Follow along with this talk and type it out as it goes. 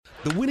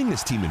The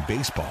winningest team in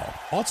baseball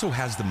also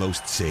has the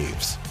most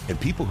saves, and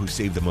people who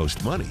save the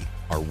most money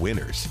are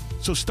winners.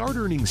 So start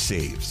earning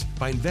saves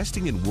by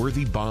investing in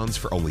Worthy bonds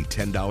for only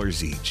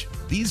 $10 each.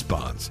 These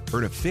bonds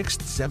earn a fixed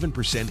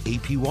 7%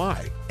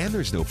 APY, and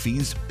there's no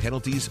fees,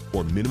 penalties,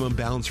 or minimum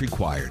balance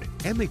required,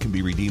 and they can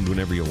be redeemed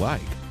whenever you like.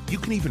 You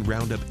can even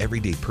round up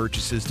everyday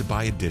purchases to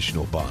buy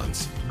additional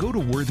bonds. Go to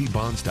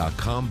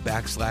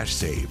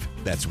worthybonds.com/save.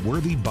 That's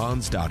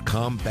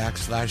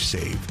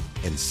worthybonds.com/save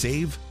and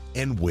save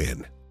and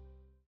win.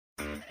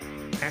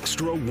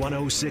 Extra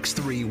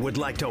 106.3 would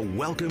like to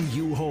welcome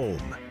you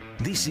home.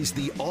 This is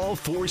the All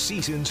Four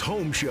Seasons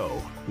Home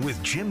Show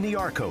with Jim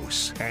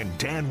Niarchos and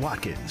Dan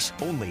Watkins,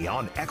 only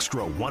on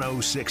Extra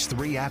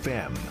 106.3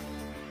 FM.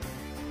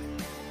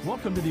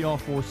 Welcome to the All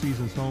Four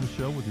Seasons Home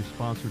Show with your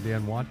sponsor,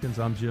 Dan Watkins.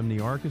 I'm Jim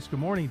Niarchos. Good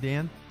morning,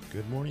 Dan.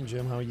 Good morning,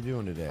 Jim. How are you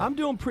doing today? I'm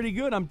doing pretty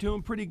good.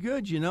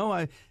 You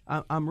know,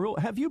 I'm real.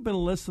 Have you been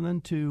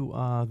listening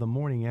to the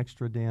Morning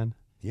Extra, Dan?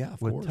 Yeah,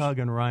 of with course. Tug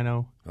and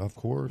Rhino. Of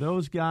course.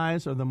 Those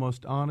guys are the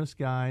most honest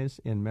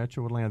guys in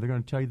Metro Atlanta. They're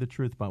going to tell you the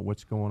truth about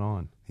what's going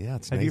on. Yeah,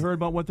 it's Have nice. you heard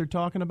about what they're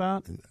talking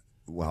about?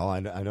 Well, I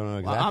don't know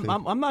exactly.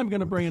 I'm not even going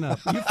to bring it up.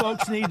 You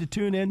folks need to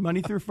tune in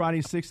Monday through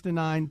Friday, 6 to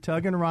 9.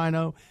 Tug and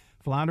Rhino.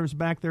 Flounder's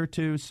back there,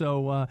 too,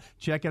 so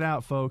check it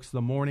out, folks,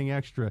 the Morning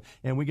Extra.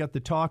 And we got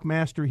the Talk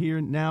Master here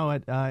now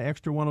at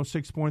Extra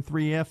 106.3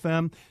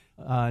 FM,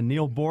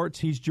 Neil Bortz.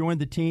 He's joined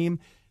the team.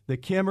 The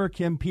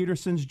Kim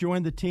Peterson's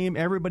joined the team.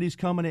 Everybody's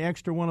coming to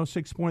Extra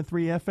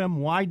 106.3 FM.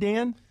 Why,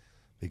 Dan?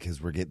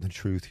 Because we're getting the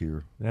truth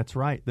here. That's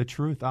right, the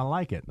truth. I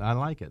like it.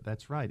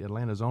 That's right.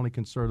 Atlanta's only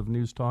conservative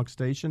news talk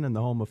station and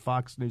the home of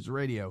Fox News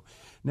Radio.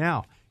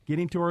 Now,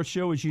 getting to our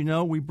show, as you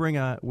know, we bring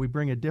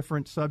a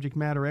different subject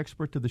matter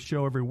expert to the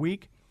show every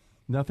week.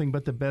 Nothing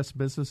but the best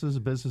businesses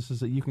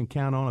that you can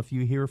count on. If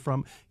you hear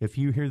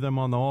them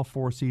on the All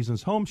Four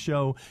Seasons Home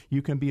Show,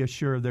 you can be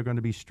assured they're going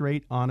to be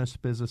straight,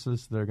 honest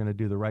businesses. They're going to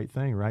do the right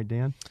thing, right,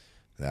 Dan?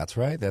 That's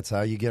right. That's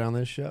how you get on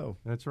this show.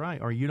 That's right.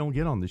 Or you don't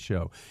get on the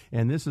show.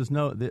 And this is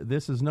no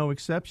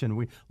exception.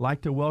 We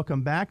like to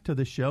welcome back to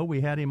the show. We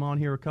had him on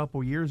here a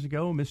couple years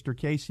ago, Mr.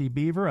 Casey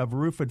Beaver of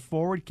Roof It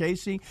Forward.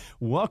 Casey,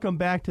 welcome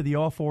back to the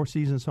All Four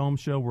Seasons Home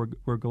Show.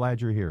 We're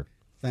glad you're here.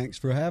 Thanks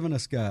for having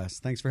us, guys.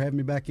 Thanks for having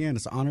me back in.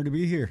 It's an honor to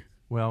be here.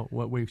 Well,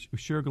 we're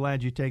sure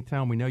glad you take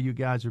time. We know you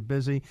guys are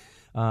busy,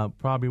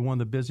 probably one of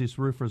the busiest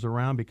roofers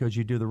around because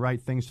you do the right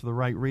things for the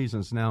right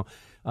reasons. Now,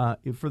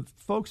 for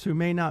folks who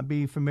may not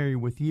be familiar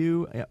with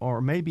you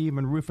or maybe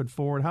even Roof It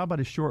Forward, how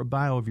about a short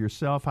bio of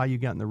yourself, how you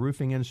got in the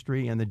roofing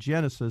industry, and the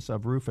genesis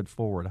of Roof It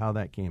Forward, how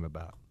that came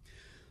about?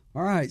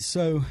 All right.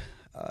 So,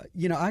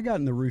 I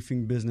got in the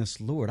roofing business.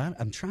 Lord, I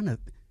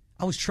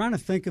was trying to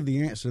think of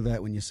the answer to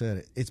that when you said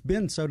it. It's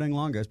been so dang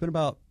long ago. It's been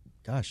about,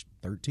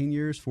 13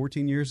 years,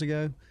 14 years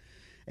ago.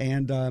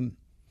 And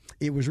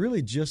it was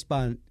really just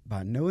by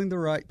knowing the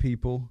right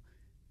people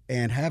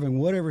and having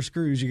whatever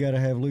screws you got to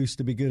have loose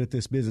to be good at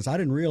this business. I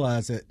didn't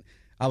realize that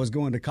I was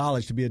going to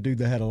college to be a dude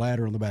that had a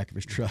ladder on the back of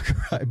his truck,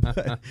 right?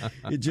 But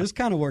it just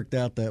kind of worked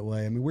out that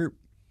way. I mean, we're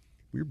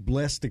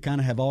blessed to kind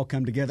of have all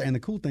come together. And the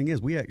cool thing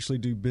is we actually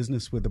do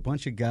business with a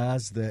bunch of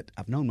guys that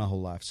I've known my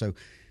whole life. So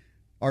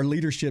our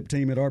leadership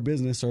team at our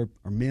business are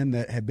men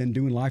that have been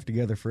doing life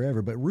together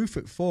forever. But Roof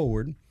It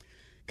Forward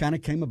kind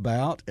of came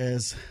about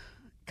as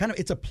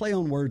it's a play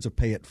on words of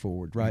pay it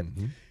forward, right?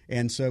 Mm-hmm.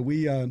 And so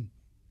we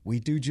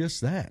do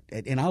just that.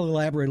 And I'll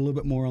elaborate a little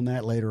bit more on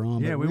that later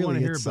on. Yeah, but we really want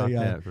to hear about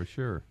that for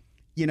sure.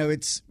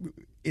 It's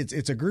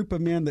a group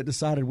of men that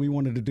decided we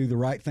wanted to do the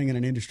right thing in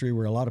an industry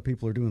where a lot of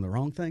people are doing the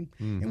wrong thing.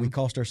 Mm-hmm. And we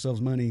cost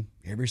ourselves money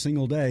every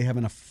single day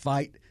having to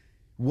fight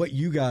what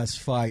you guys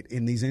fight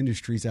in these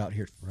industries out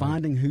here, right.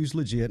 Finding who's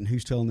legit and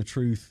who's telling the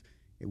truth,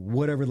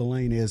 whatever the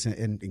lane is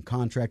in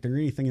contracting or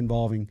anything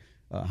involving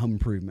home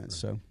improvements.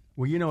 So.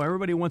 Well,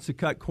 everybody wants to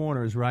cut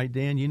corners, right,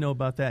 Dan? You know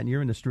about that in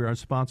your industry. Our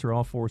sponsor,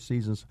 All Four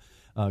Seasons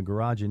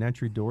Garage and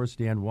Entry Doors,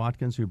 Dan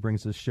Watkins, who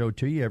brings this show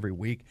to you every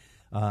week.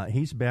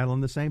 He's battling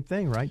the same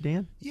thing, right,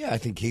 Dan? Yeah, I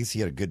think Casey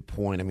had a good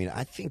point. I mean,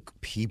 I think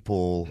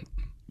people,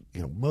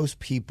 most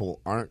people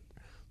aren't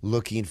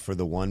looking for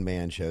the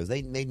one-man shows.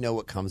 They know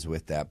what comes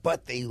with that,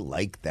 but they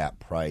like that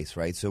price,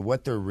 right? So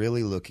what they're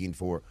really looking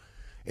for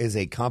is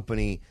a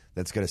company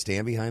that's going to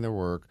stand behind their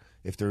work.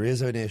 If there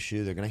is an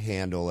issue, they're going to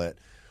handle it.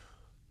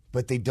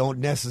 But they don't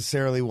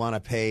necessarily want to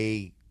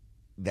pay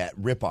that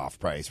rip-off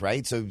price,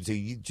 right? So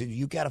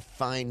you got to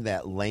find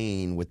that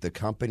lane with the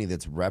company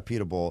that's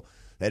reputable,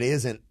 that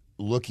isn't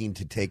looking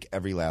to take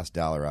every last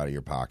dollar out of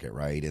your pocket,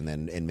 right?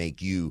 And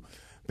make you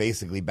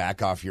basically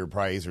back off your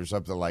price or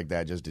something like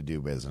that just to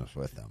do business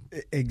with them.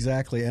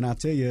 Exactly. And I'll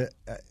tell you,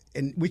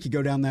 and we could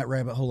go down that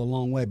rabbit hole a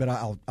long way, but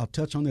I'll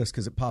touch on this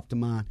because it popped to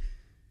mind.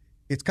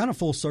 It's kind of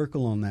full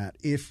circle on that.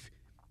 If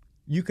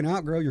you can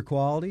outgrow your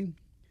quality,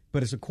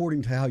 but it's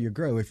according to how you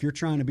grow. If you're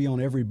trying to be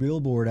on every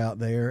billboard out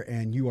there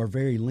and you are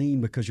very lean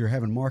because you're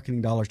having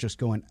marketing dollars just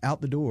going out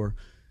the door,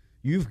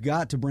 you've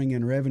got to bring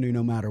in revenue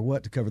no matter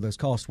what to cover those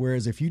costs.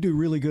 Whereas if you do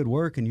really good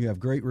work and you have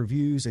great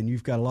reviews and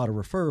you've got a lot of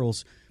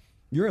referrals,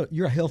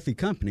 you're a healthy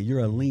company. You're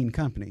a lean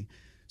company.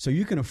 So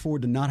you can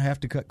afford to not have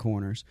to cut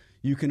corners.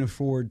 You can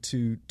afford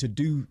to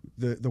do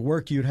the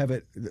work you'd have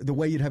it the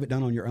way you'd have it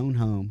done on your own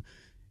home.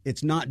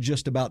 It's not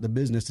just about the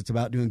business. It's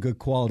about doing good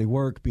quality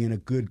work, being a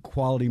good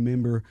quality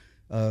member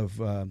of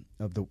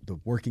the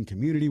working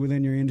community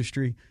within your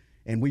industry.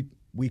 And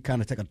we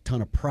kind of take a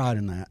ton of pride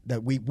in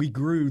that we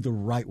grew the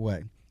right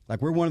way. Like,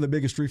 we're one of the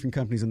biggest roofing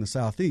companies in the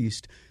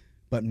Southeast,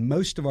 but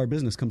most of our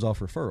business comes off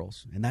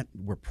referrals, and that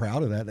we're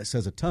proud of that. That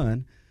says a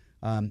ton,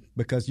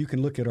 because you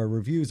can look at our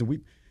reviews,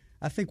 and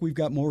I think we've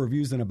got more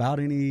reviews than about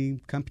any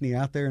company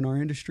out there in our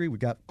industry.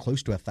 We've got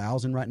close to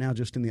 1,000 right now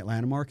just in the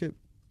Atlanta market,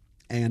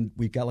 and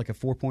we've got like a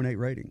 4.8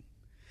 rating.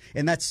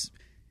 And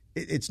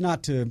it's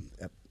not to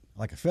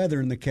like a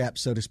feather in the cap,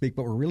 so to speak,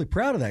 but we're really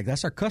proud of that.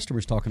 That's our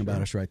customers talking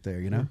about us right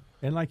there, you know?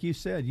 And like you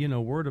said,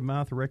 word of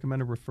mouth,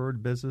 recommended,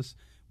 referred business,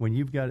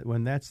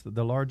 when that's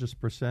the largest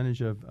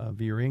percentage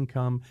of your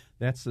income,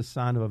 that's the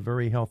sign of a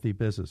very healthy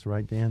business,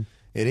 right, Dan?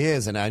 It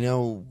is, and I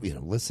know,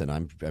 listen,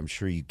 I'm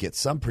sure you get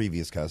some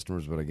previous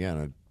customers, but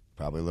again,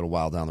 probably a little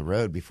while down the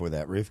road before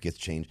that roof gets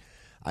changed.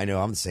 I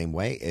know I'm the same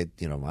way.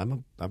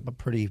 I'm a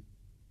pretty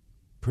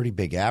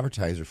big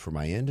advertiser for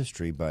my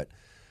industry, but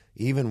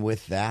even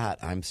with that,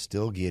 I'm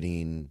still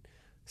getting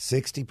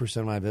 60%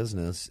 of my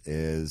business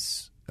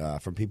is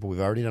from people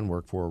we've already done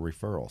work for, or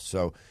referrals.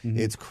 So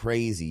it's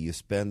crazy. You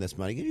spend this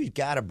money. You've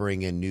got to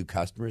bring in new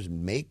customers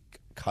and make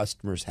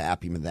customers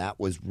happy. I mean, that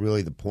was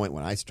really the point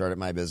when I started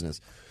my business.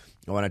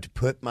 I wanted to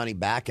put money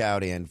back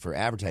out in for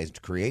advertising to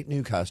create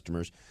new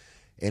customers.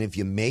 And if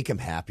you make them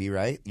happy,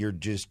 right, you're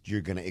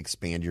going to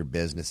expand your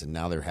business, and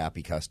now they're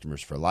happy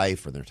customers for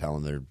life, or they're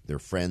telling their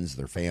friends,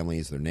 their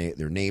families, their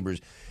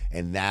neighbors,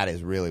 and that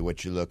is really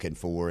what you're looking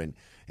for. And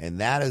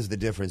that is the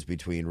difference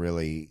between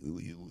really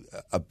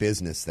a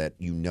business that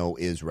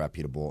is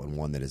reputable and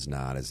one that is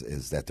not,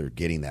 is that they're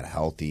getting that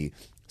healthy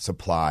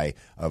supply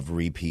of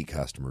repeat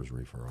customers,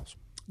 referrals.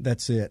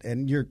 That's it.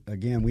 And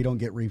we don't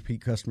get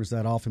repeat customers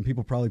that often.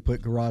 People probably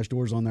put garage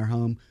doors on their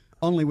home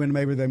only when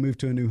maybe they move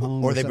to a new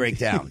home. Or they break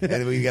down.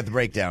 And we got the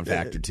breakdown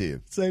factor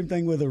too. Same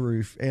thing with a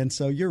roof. And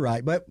so you're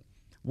right. But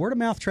word of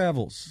mouth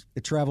travels.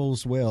 It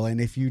travels well. And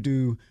if you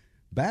do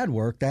bad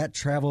work, that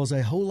travels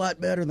a whole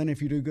lot better than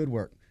if you do good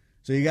work.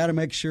 So you got to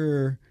make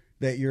sure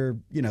that you're,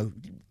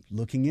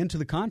 looking into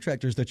the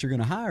contractors that you're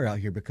going to hire out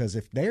here, because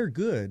if they're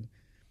good,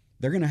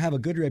 they're going to have a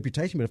good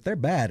reputation. But if they're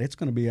bad, it's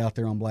going to be out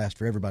there on blast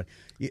for everybody.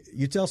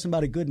 You tell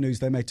somebody good news,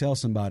 they may tell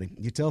somebody.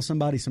 You tell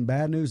somebody some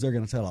bad news, they're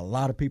going to tell a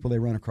lot of people they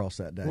run across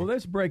that day. Well,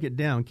 let's break it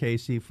down,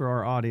 Casey, for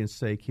our audience's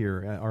sake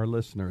here, our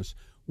listeners.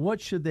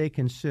 What should they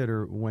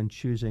consider when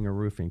choosing a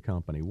roofing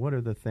company? What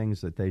are the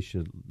things that they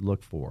should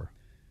look for?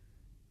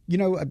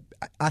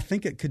 I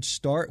think it could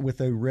start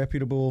with a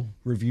reputable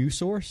review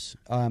source.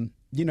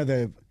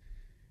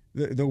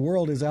 The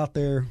world is out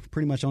there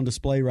pretty much on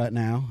display right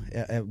now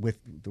with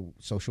the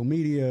social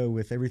media,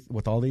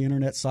 with all the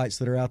internet sites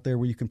that are out there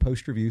where you can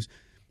post reviews.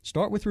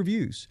 Start with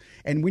reviews.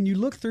 And when you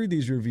look through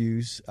these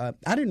reviews,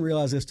 I didn't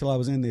realize this till I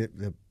was in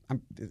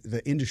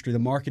the industry, the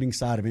marketing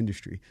side of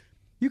industry.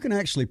 You can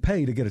actually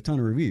pay to get a ton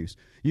of reviews.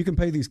 You can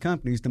pay these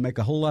companies to make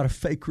a whole lot of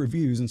fake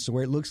reviews, and so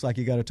where it looks like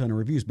you got a ton of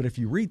reviews. But if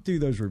you read through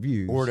those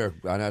reviews,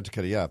 not to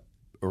cut you up,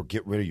 or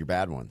get rid of your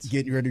bad ones.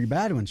 Get rid of your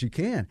bad ones. You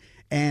can.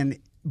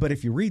 But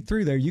if you read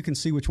through there, you can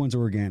see which ones are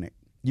organic.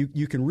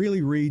 You can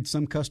really read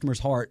some customer's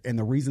heart, and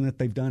the reason that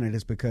they've done it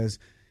is because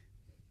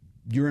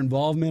your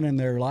involvement in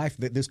their life,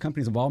 that this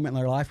company's involvement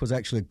in their life was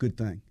actually a good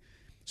thing.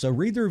 So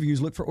read the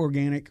reviews, look for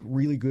organic,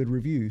 really good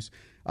reviews.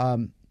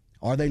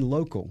 Are they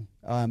local?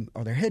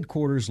 Are their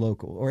headquarters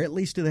local? Or at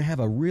least do they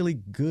have a really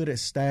good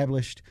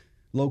established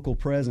local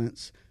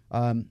presence?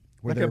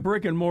 Like a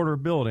brick and mortar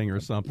building or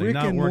something,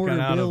 not working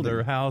out of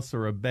their house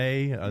or a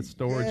bay, a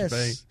storage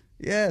bay.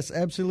 Yes,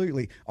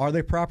 absolutely. Are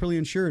they properly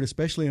insured,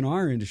 especially in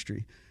our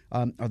industry?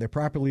 Are they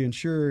properly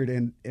insured?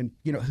 And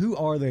who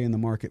are they in the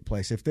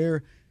marketplace? If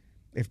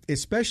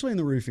especially in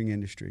the roofing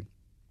industry,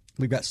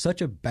 we've got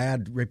such a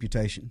bad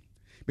reputation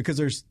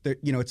because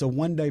it's a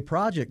one-day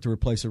project to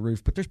replace a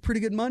roof, but there's pretty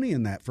good money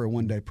in that for a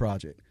one-day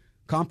project.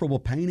 Comparable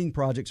painting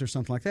projects or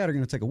something like that are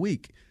going to take a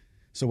week.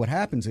 So what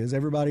happens is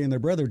everybody and their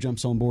brother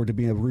jumps on board to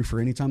be a roofer.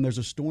 Anytime there's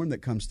a storm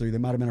that comes through, they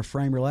might have been a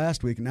framer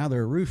last week, and now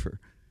they're a roofer.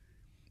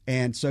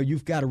 And so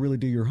you've got to really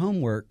do your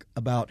homework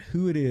about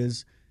who it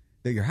is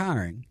that you're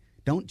hiring.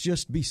 Don't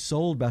just be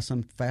sold by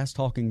some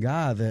fast-talking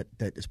guy that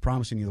is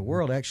promising you the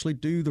world. Actually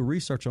do the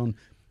research on,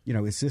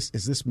 is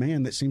this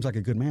man that seems like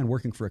a good man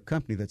working for a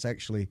company that's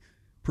actually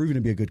proven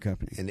to be a good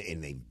company. And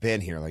they've been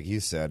here, like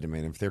you said. I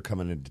mean, if they're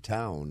coming into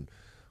town,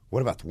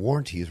 what about the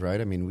warranties, right?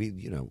 I mean,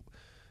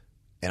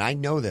 and I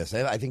know this.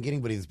 I think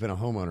anybody that's been a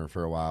homeowner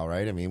for a while,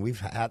 right? I mean,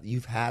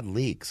 you've had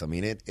leaks. I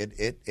mean,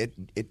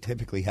 it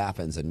typically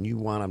happens, and you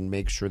want to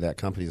make sure that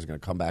company is going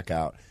to come back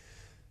out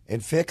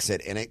and fix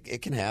it. And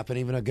it can happen,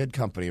 even a good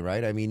company,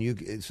 right? I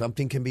mean,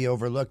 something can be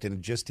overlooked, and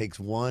it just takes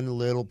one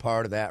little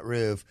part of that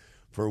roof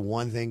for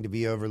one thing to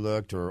be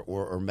overlooked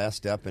or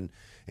messed up, and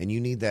you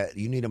need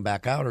them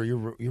back out, or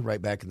you're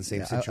right back in the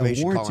same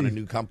situation, calling a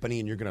new company,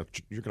 and you're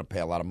gonna pay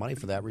a lot of money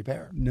for that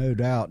repair. No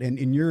doubt. And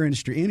in your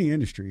industry, any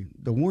industry,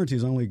 the warranty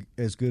is only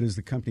as good as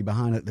the company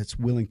behind it that's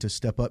willing to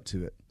step up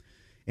to it.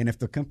 And if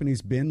the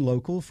company's been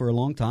local for a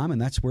long time,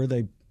 and that's where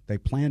they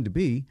plan to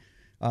be,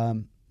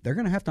 they're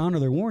going to have to honor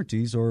their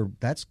warranties, or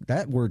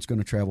that word's going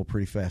to travel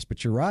pretty fast.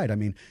 But you're right. I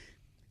mean,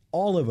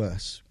 all of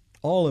us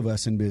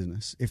in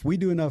business, if we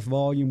do enough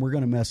volume, we're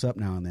going to mess up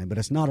now and then. But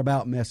it's not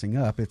about messing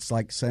up. It's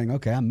like saying,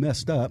 okay, I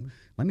messed up.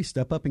 Let me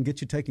step up and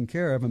get you taken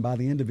care of. And by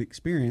the end of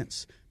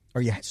experience,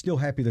 are you still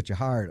happy that you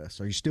hired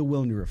us? Are you still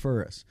willing to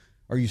refer us?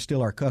 Are you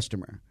still our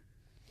customer?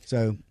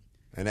 So.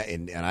 And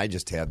I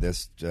just had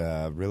this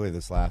really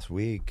this last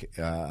week.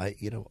 A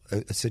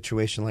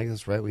situation like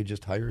this, right? We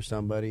just hire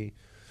somebody.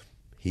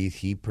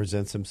 He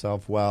presents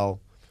himself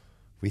well.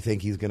 We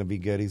think he's going to be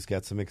good. He's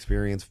got some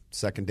experience.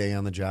 Second day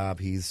on the job,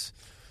 he's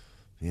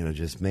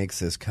just makes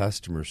this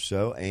customer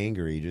so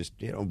angry. Just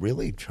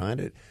really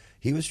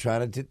he was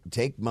trying to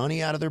take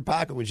money out of their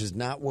pocket, which is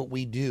not what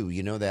we do.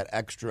 That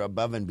extra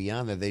above and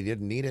beyond that they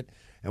didn't need it.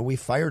 And we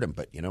fired him.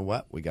 But you know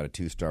what? We got a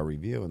 2-star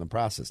review in the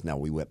process. Now,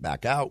 we went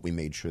back out. We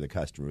made sure the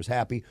customer was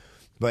happy.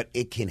 But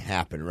it can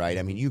happen, right?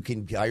 I mean, you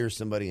can hire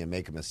somebody and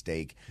make a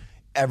mistake.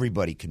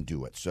 Everybody can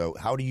do it. So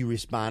how do you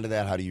respond to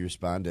that? How do you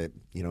respond to,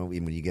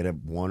 when you get a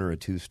 1 or a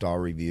 2-star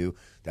review?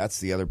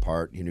 That's the other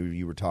part,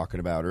 you were talking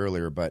about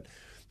earlier. But,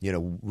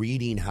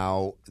 reading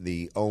how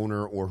the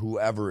owner or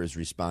whoever is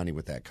responding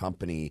with that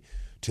company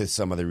to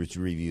some of the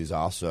reviews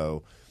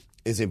also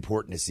is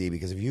important to see,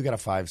 because if you got a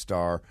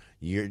 5-star,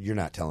 you're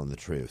not telling the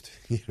truth.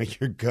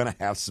 You're going to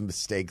have some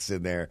mistakes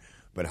in there,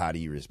 but how do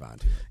you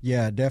respond to it?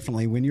 Yeah,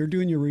 definitely. When you're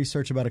doing your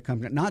research about a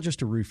company, not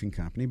just a roofing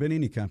company, but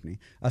any company,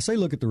 I say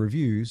look at the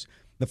reviews.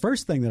 The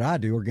first thing that I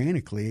do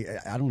organically,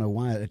 I don't know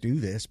why I do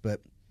this, but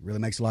it really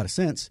makes a lot of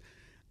sense.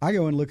 I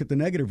go and look at the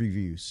negative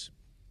reviews,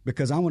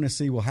 because I want to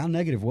see, well, how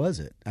negative was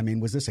it? I mean,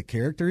 was this a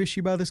character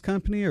issue by this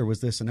company, or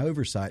was this an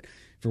oversight?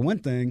 For one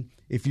thing,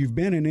 if you've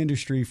been in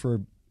industry for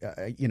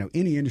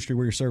any industry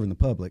where you're serving the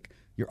public,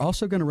 you're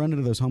also going to run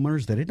into those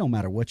homeowners that it don't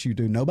matter what you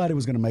do. Nobody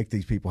was going to make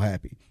these people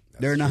happy.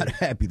 They're not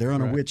happy. They're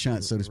on a witch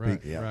hunt, so to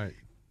speak. Right.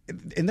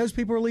 And those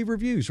people will leave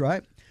reviews,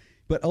 right?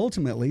 But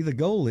ultimately, the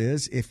goal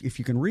is if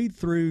you can read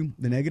through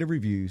the negative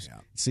reviews,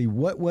 see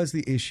what was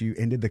the issue,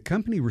 and did the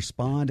company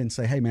respond and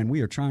say, hey, man,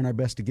 we are trying our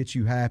best to get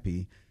you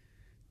happy.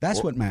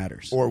 That's what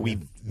matters. Or we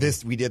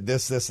did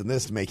this, and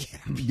this to make you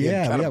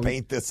happy. Kind of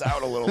paint this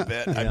out a little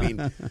bit. I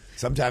mean,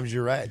 sometimes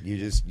you're right. You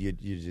just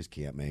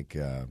can't make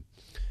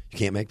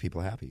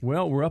people happy.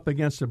 Well, we're up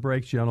against a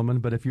break, gentlemen.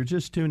 But if you're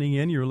just tuning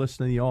in, you're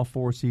listening to the All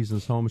Four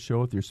Seasons Home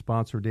Show with your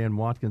sponsor, Dan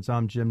Watkins.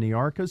 I'm Jim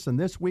Niarchos, and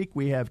this week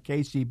we have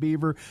Casey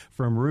Beaver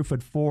from Roof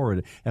It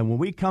Forward. And when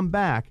we come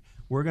back,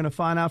 we're going to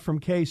find out from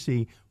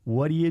Casey,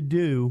 what do you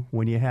do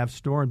when you have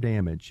storm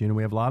damage?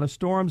 We have a lot of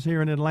storms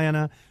here in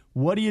Atlanta.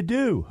 What do you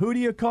do? Who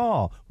do you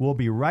call? We'll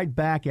be right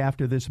back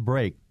after this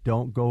break.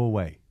 Don't go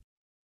away.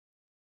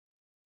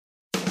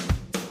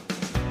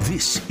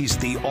 This is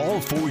the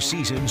All Four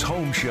Seasons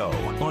Home Show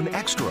on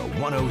Extra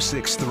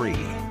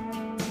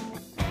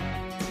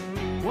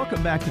 106.3.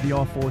 Welcome back to the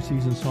All Four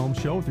Seasons Home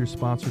Show with your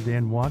sponsor,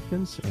 Dan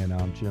Watkins, and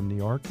I'm Jim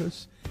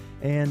Niarchos.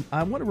 And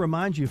I want to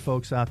remind you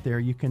folks out there,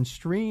 you can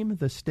stream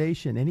the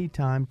station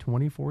anytime,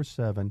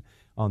 24/7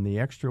 on the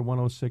Extra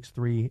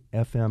 106.3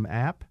 FM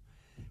app.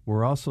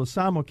 We're also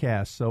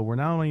simulcast, so we're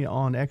not only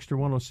on Extra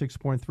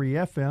 106.3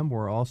 FM,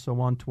 we're also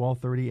on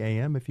 1230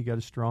 AM if you got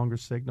a stronger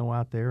signal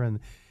out there in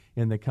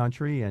the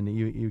country and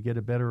you get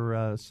a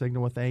better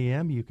signal with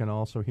AM. You can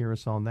also hear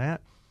us on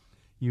that.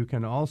 You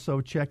can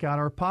also check out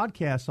our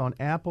podcasts on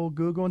Apple,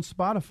 Google, and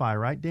Spotify,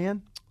 right,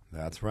 Dan?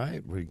 That's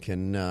right. We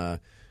can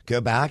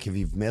go back if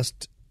you've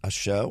missed a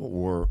show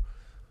or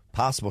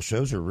possible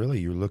shows, or really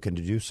you're looking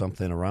to do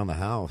something around the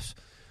house.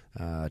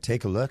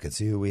 Take a look and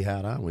see who we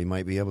had on. We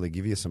might be able to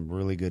give you some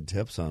really good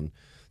tips on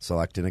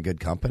selecting a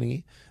good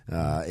company.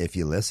 If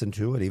you listen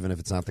to it, even if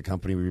it's not the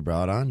company we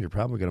brought on, you're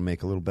probably going to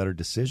make a little better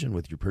decision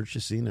with your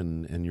purchasing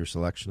and your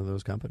selection of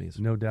those companies.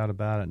 No doubt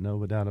about it.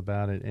 No doubt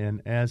about it.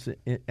 And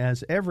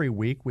as every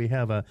week, we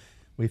have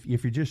if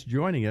you're just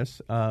joining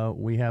us,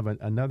 we have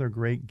another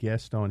great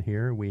guest on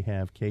here. We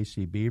have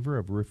Casey Beaver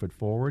of Roof It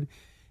Forward.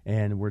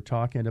 And we're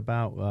talking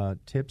about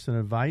tips and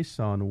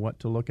advice on what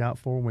to look out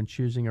for when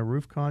choosing a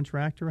roof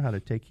contractor, how to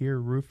take care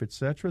of your roof,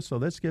 etc. So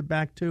let's get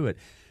back to it.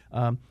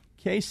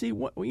 Casey,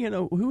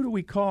 who do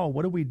we call?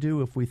 What do we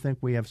do if we think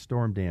we have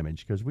storm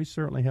damage? Because we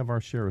certainly have our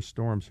share of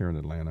storms here in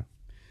Atlanta.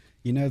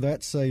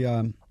 That's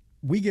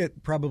we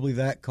get probably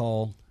that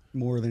call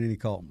more than any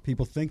call.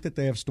 People think that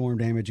they have storm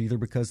damage either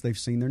because they've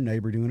seen their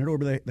neighbor doing it, or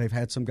they've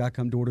had some guy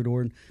come door to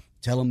door and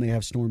tell them they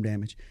have storm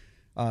damage.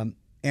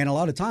 And a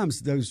lot of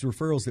times those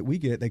referrals that we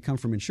get, they come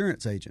from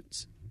insurance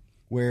agents,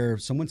 where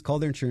someone's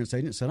called their insurance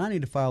agent and said, I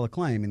need to file a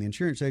claim. And the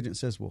insurance agent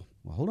says, well,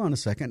 hold on a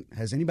second.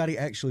 Has anybody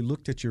actually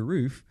looked at your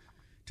roof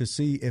to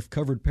see if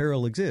covered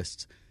peril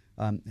exists?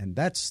 And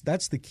that's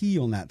the key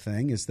on that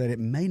thing, is that it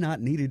may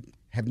not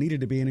have needed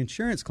to be an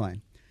insurance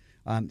claim.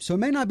 So it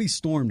may not be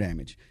storm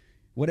damage.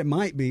 What it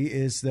might be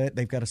is that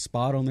they've got a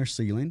spot on their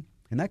ceiling,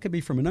 and that could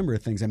be from a number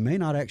of things. It may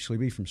not actually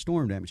be from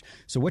storm damage.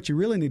 So what you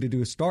really need to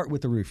do is start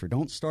with the roofer.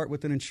 Don't start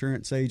with an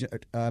insurance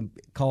agent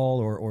call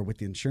or with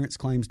the insurance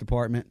claims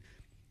department.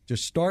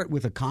 Just start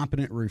with a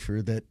competent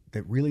roofer that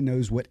really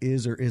knows what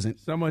is or isn't.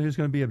 Someone who's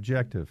going to be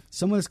objective.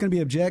 Someone that's going to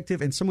be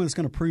objective and someone that's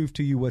going to prove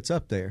to you what's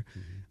up there.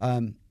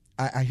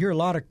 I hear a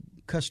lot of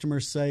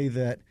customers say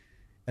that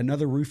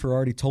another roofer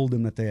already told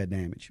them that they had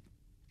damage.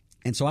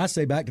 And so I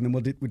say back to them,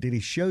 well, did he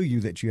show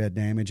you that you had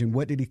damage, and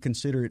what did he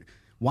consider it?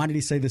 Why did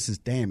he say this is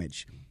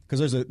damage?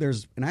 Because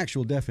there's an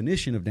actual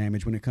definition of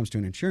damage when it comes to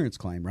an insurance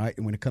claim, right?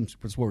 And when it comes to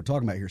what we're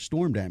talking about here,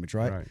 storm damage,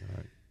 right? Right.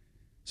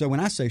 So when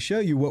I say show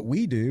you what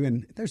we do,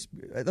 and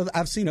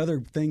I've seen other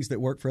things that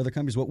work for other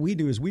companies. What we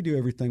do is we do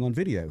everything on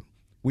video.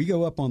 We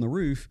go up on the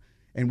roof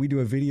and we do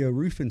a video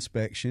roof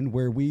inspection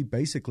where we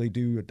basically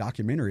do a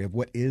documentary of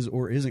what is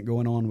or isn't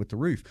going on with the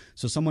roof.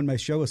 So someone may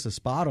show us a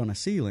spot on a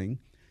ceiling.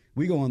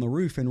 We go on the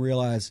roof and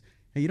realize,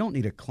 hey, you don't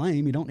need a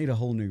claim. You don't need a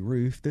whole new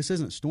roof. This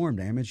isn't storm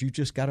damage. You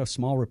just got a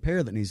small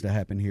repair that needs to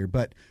happen here.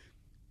 But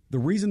the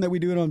reason that we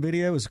do it on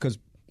video is because,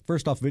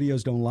 first off,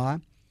 videos don't lie.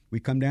 We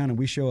come down and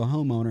we show a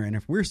homeowner, and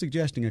if we're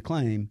suggesting a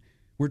claim,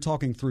 we're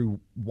talking through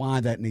why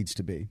that needs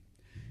to be,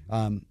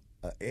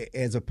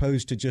 as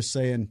opposed to just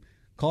saying,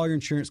 call your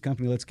insurance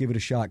company, let's give it a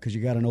shot because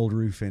you got an old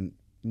roof and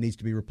it needs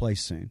to be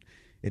replaced soon.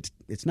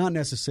 It's not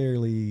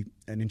necessarily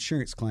an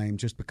insurance claim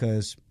just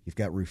because you've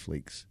got roof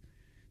leaks.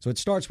 So it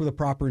starts with a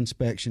proper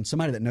inspection,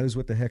 somebody that knows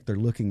what the heck they're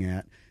looking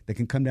at, that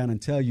can come down and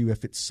tell you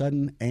if it's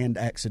sudden and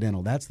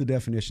accidental. That's the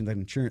definition that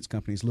insurance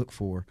companies look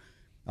for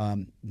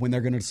when they're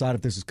going to decide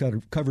if this is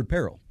covered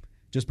peril.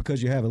 Just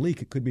because you have a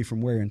leak, it could be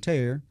from wear and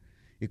tear.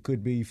 It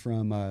could be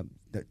from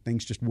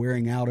things just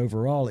wearing out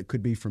overall. It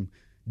could be from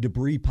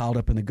debris piled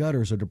up in the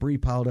gutters or debris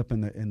piled up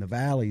in the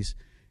valleys,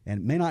 and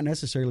it may not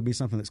necessarily be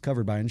something that's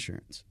covered by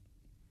insurance.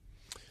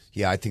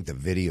 Yeah, I think the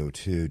video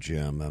too,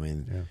 Jim. I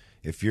mean,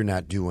 if you're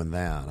not doing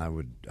that, I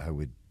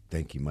would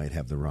think you might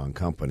have the wrong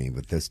company.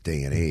 With this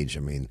day and age,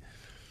 I mean,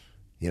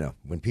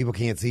 when people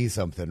can't see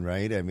something,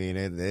 right? I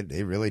mean,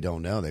 they really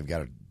don't know. They've got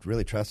to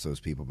really trust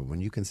those people. But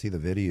when you can see the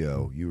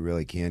video, you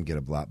really can get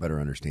a lot better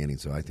understanding.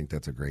 So I think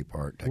that's a great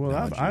part.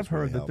 Technology I've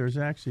heard really that there's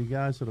actually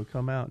guys that'll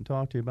come out and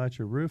talk to you about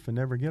your roof and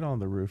never get on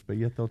the roof, but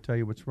yet they'll tell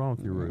you what's wrong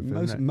with your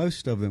roof.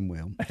 Most of them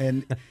will,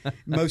 and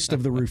most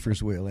of the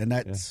roofers will, and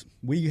that's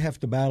we have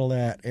to battle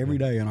that every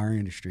day in our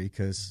industry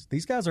because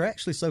these guys are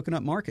actually soaking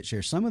up market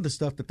share. Some of the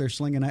stuff that they're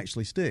slinging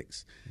actually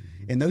sticks,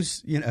 and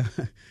those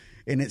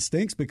And it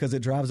stinks because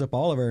it drives up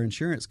all of our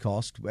insurance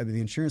costs. I mean,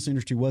 the insurance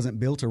industry wasn't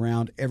built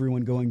around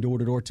everyone going door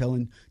to door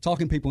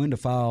talking people into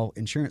file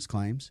insurance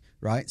claims,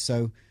 right?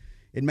 So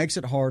it makes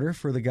it harder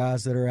for the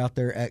guys that are out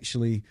there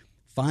actually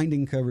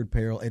finding covered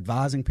peril,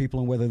 advising people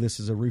on whether this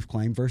is a roof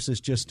claim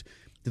versus just,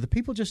 do the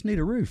people just need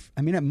a roof?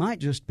 I mean, it might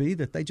just be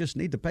that they just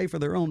need to pay for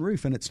their own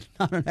roof and it's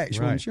not an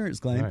actual insurance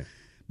claim. Right.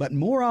 But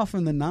more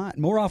often than not,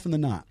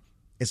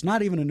 it's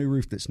not even a new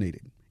roof that's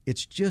needed.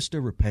 It's just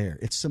a repair.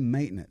 It's some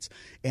maintenance,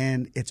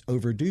 and it's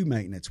overdue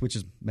maintenance, which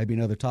is maybe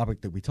another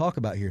topic that we talk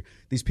about here.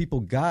 These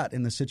people got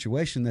in the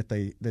situation that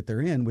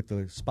they're in with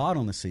the spot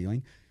on the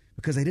ceiling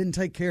because they didn't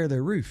take care of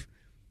their roof.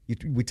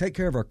 We take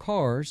care of our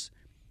cars,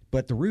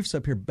 but the roof's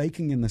up here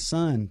baking in the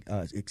sun,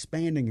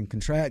 expanding and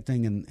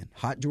contracting, and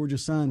hot Georgia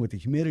sun with the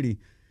humidity.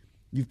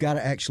 You've got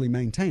to actually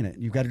maintain it.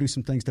 You've got to do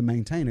some things to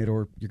maintain it,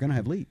 or you're going to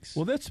have leaks.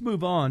 Well, let's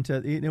move on to,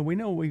 we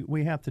know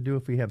we have to do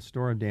if we have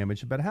storm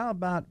damage, but how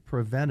about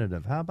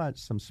preventative? How about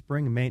some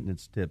spring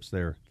maintenance tips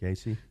there,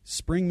 Casey?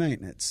 Spring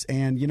maintenance.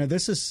 And,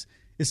 this is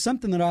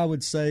something that I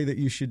would say that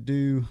you should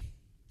do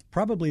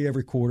probably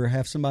every quarter,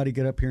 have somebody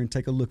get up here and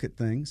take a look at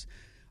things.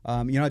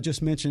 I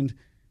just mentioned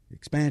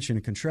expansion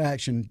and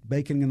contraction,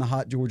 baking in the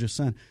hot Georgia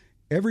sun.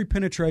 Every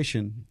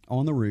penetration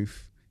on the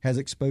roof has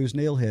exposed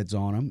nail heads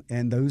on them,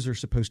 and those are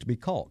supposed to be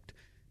caulked.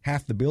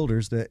 Half the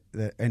builders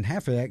and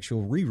half of the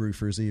actual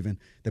re-roofers even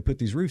that put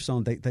these roofs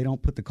on, they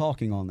don't put the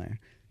caulking on there.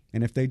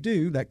 And if they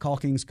do, that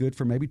caulking's good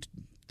for maybe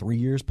 3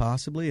 years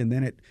possibly, and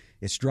then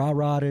it's dry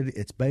rotted,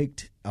 it's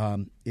baked,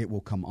 it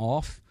will come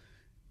off,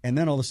 and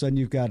then all of a sudden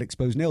you've got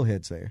exposed nail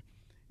heads there.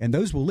 And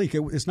those will leak.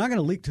 It's not going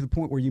to leak to the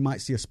point where you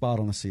might see a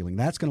spot on the ceiling.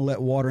 That's going to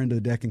let water into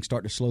the decking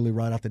start to slowly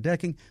rot out the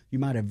decking. You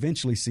might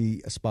eventually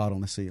see a spot on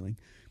the ceiling.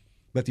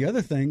 But the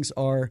other things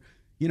are,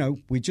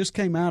 we just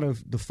came out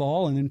of the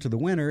fall and into the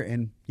winter,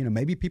 and,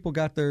 maybe people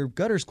got their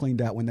gutters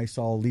cleaned out when they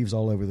saw leaves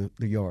all over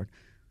the yard.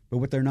 But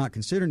what they're not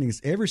considering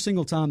is every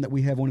single time that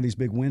we have one of these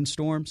big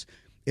windstorms,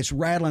 it's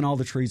rattling all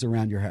the trees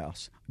around your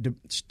house.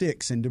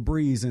 Sticks and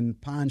debris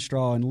and pine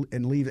straw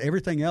and leaves,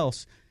 everything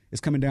else is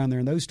coming down there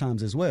in those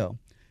times as well.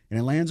 And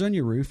it lands on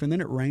your roof, and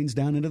then it rains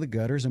down into the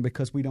gutters, and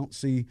because we don't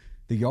see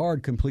the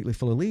yard completely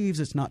full of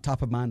leaves, it's not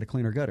top of mind to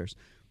clean our gutters.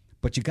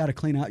 But you got to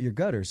clean out your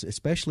gutters,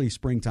 especially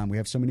springtime. We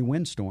have so many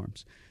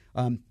windstorms.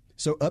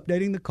 So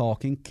updating the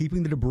caulking,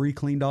 keeping the debris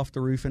cleaned off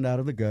the roof and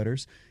out of the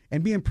gutters,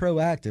 and being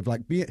proactive.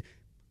 Like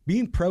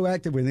being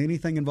proactive with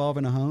anything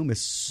involving a home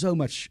is so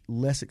much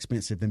less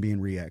expensive than being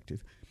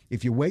reactive.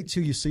 If you wait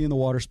till you see in the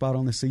water spot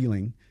on the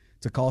ceiling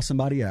to call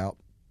somebody out,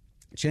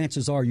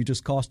 chances are you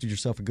just costed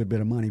yourself a good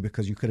bit of money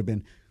because you could have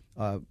been,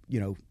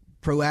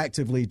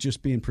 proactively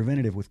just being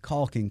preventative with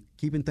caulking,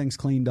 keeping things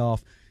cleaned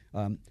off,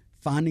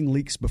 finding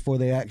leaks before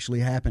they actually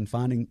happen,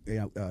 finding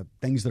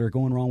things that are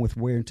going wrong with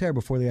wear and tear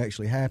before they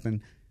actually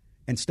happen,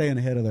 and staying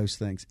ahead of those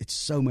things. It's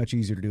so much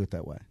easier to do it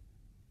that way.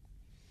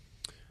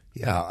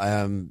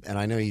 Yeah, and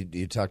I know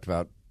you talked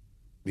about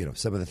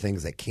some of the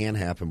things that can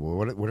happen,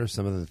 but what are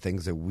some of the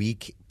things that we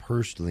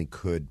personally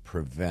could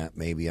prevent?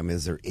 Maybe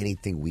is there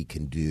anything we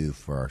can do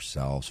for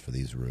ourselves for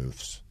these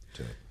roofs?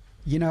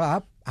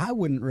 I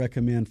wouldn't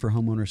recommend for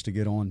homeowners to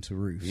get onto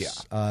roofs.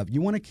 Yeah.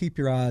 You want to keep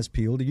your eyes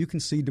peeled. You can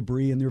see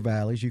debris in your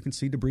valleys. You can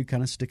see debris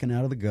kind of sticking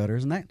out of the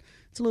gutters, and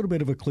it's a little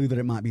bit of a clue that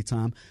it might be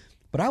time.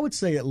 But I would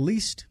say at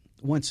least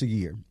once a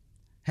year,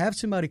 have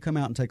somebody come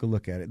out and take a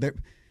look at it.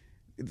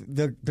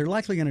 They're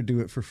likely going to do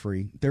it for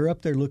free. They're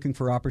up there looking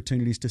for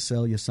opportunities to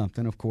sell you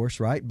something, of course,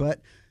 right?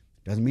 But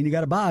doesn't mean you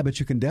got to buy, but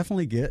you can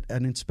definitely get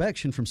an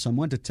inspection from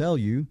someone to tell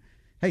you,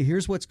 hey,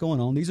 here's what's going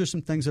on. These are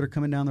some things that are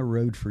coming down the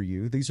road for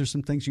you. These are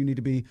some things you need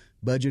to be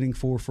budgeting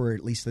for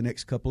at least the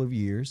next couple of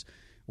years.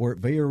 Or it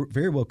very,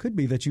 very well could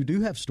be that you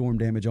do have storm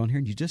damage on here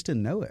and you just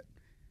didn't know it.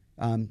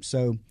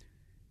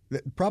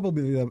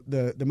 Probably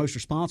the most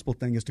responsible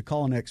thing is to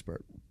call an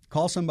expert.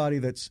 Call somebody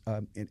that's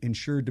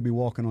insured to be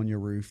walking on your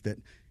roof, that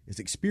is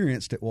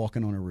experienced at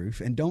walking on a roof.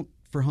 And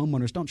for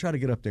homeowners, don't try to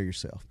get up there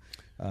yourself.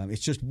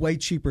 It's just way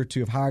cheaper to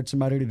have hired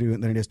somebody to do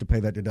it than it is to pay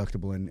that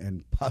deductible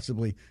and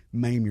possibly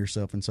maim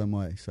yourself in some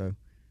way. So,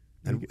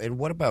 and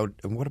what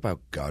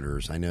about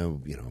gutters? I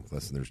know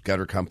listen, there's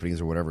gutter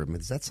companies or whatever.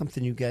 Is that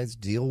something you guys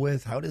deal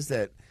with? How does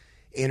that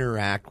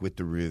interact with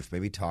the roof?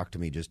 Maybe talk to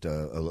me just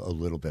a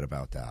little bit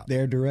about that.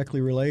 They're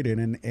directly related,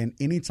 and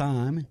any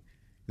time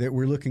that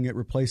we're looking at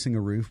replacing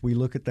a roof, we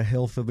look at the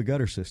health of the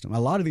gutter system. A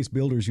lot of these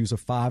builders use a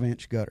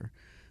 5-inch gutter.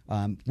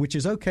 Which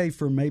is okay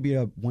for maybe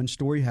a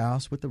one-story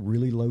house with a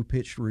really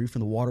low-pitched roof,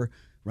 and the water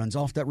runs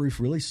off that roof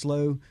really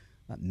slow.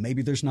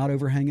 Maybe there's not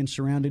overhanging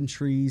surrounding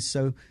trees,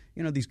 so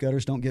these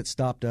gutters don't get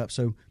stopped up.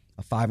 So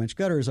a 5-inch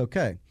gutter is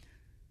okay.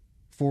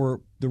 For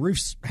the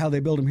roofs, how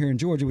they build them here in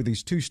Georgia with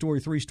these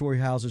 2-story, 3-story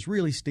houses,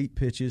 really steep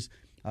pitches,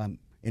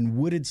 in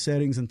wooded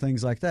settings and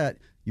things like that,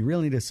 you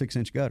really need a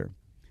 6-inch gutter.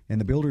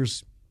 And the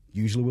builders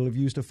usually will have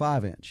used a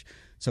 5-inch.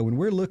 So when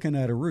we're looking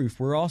at a roof,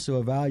 we're also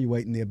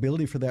evaluating the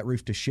ability for that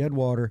roof to shed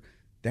water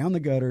down the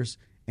gutters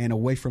and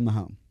away from the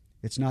home.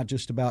 It's not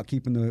just about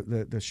keeping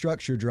the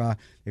structure dry.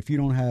 If you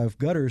don't have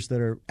gutters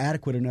that are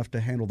adequate enough to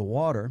handle the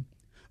water,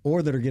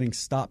 or that are getting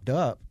stopped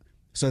up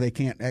so they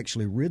can't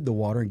actually rid the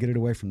water and get it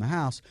away from the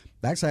house,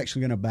 that's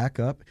actually going to back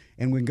up.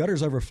 And when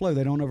gutters overflow,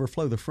 they don't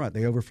overflow the front.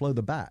 They overflow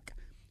the back.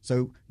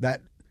 So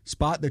that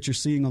spot that you're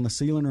seeing on the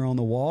ceiling or on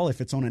the wall, if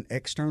it's on an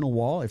external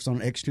wall, if it's on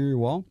an exterior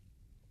wall,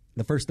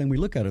 the first thing we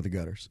look at are the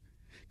gutters,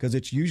 because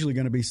it's usually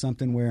going to be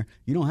something where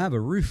you don't have a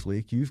roof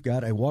leak. You've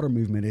got a water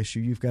movement issue.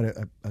 You've got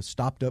a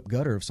stopped-up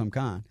gutter of some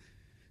kind.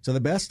 So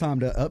the best time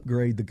to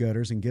upgrade the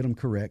gutters and get them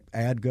correct,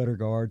 add gutter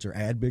guards or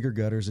add bigger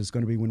gutters, is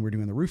going to be when we're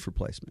doing the roof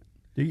replacement.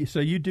 So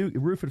you do,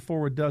 Roof It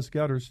Forward does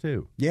gutters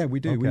too? Yeah, we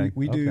do. Okay.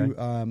 We do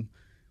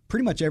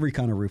pretty much every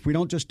kind of roof. We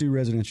don't just do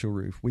residential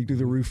roof. We do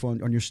the roof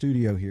on your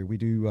studio here. We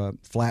do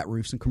flat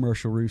roofs and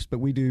commercial roofs, but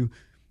we do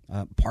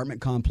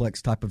apartment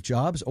complex type of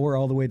jobs, or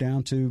all the way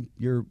down to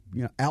your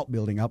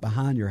outbuilding out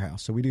behind your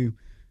house. So we do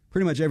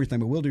pretty much everything,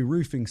 but we'll do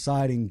roofing,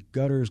 siding,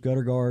 gutters,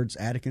 gutter guards,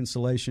 attic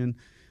insulation.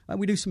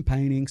 We do some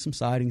painting, some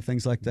siding,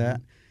 things like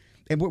that.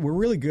 And what we're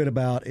really good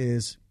about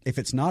is if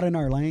it's not in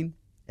our lane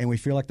and we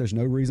feel like there's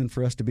no reason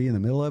for us to be in the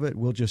middle of it,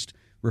 we'll just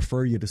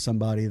refer you to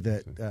somebody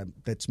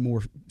that's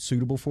more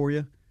suitable for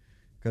you,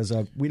 because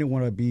we don't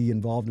want to be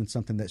involved in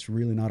something that's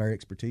really not our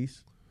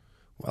expertise.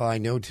 Well, I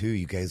know, too,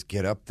 you guys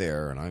get up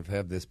there, and I've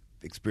had this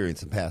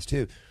experience in the past,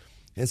 too.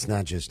 It's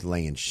not just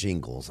laying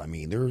shingles. I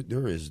mean,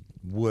 there is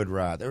wood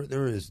rot.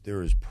 There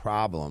is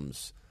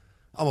problems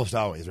almost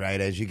always, right,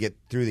 as you get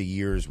through the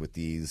years with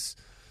these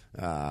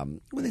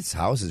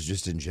houses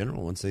just in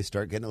general. Once they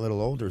start getting a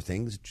little older,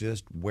 things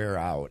just wear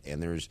out.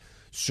 And there's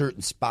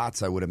certain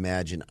spots, I would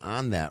imagine,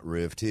 on that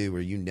roof, too,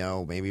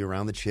 where maybe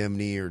around the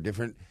chimney or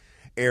different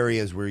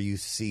areas where you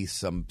see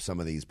some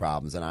of these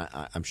problems, and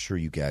I'm sure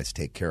you guys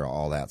take care of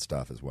all that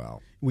stuff as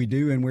well. We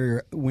do,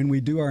 and when we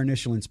do our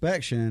initial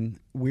inspection,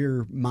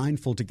 we're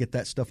mindful to get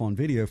that stuff on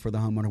video for the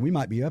homeowner. We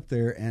might be up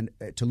there and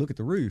to look at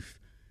the roof,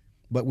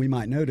 but we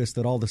might notice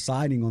that all the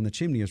siding on the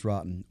chimney is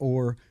rotten,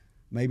 or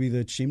maybe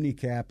the chimney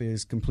cap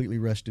is completely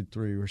rusted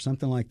through, or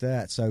something like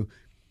that. So,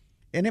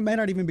 and it may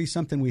not even be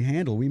something we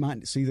handle. We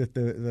might see that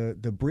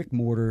the brick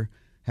mortar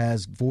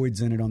has voids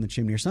in it on the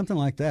chimney or something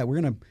like that.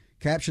 We're going to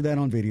capture that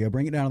on video,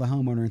 bring it down to the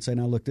homeowner and say,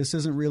 now, look, this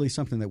isn't really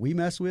something that we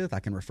mess with. I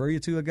can refer you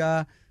to a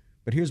guy,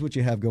 but here's what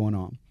you have going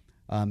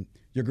on.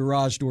 Your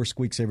garage door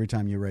squeaks every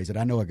time you raise it.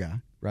 I know a guy,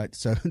 right?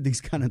 So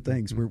these kind of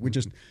things. We're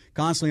just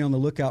constantly on the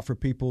lookout for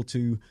people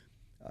to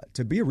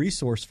be a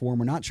resource for them.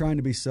 We're not trying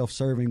to be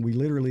self-serving. We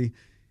literally,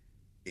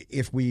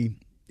 if we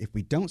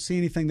don't see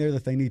anything there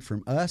that they need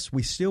from us,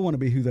 we still want to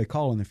be who they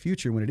call in the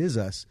future when it is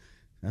us.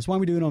 That's why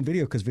we do it on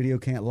video, because video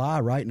can't lie,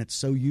 right? And it's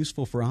so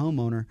useful for a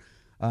homeowner.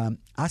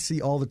 I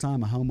see all the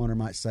time a homeowner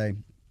might say,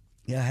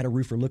 yeah, I had a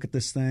roofer look at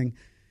this thing,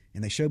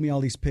 and they showed me all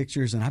these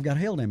pictures, and I've got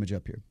hail damage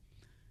up here.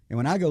 And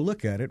when I go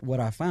look at it, what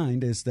I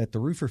find is that the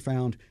roofer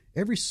found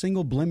every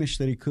single blemish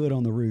that he could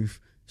on the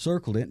roof,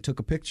 circled it, and took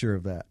a picture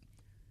of that.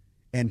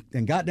 And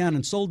got down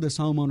and sold this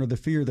homeowner the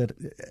fear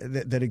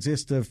that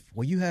exists of,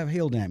 well, you have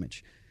hail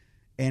damage.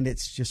 And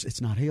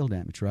it's not hail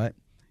damage, right?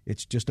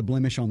 It's just a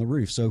blemish on the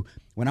roof. So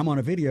when I'm on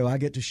a video, I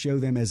get to show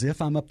them as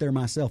if I'm up there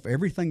myself,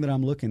 everything that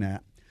I'm looking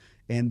at.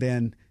 And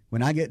then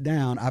when I get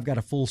down, I've got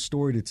a full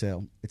story to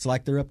tell. It's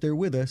like they're up there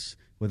with us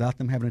without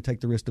them having to take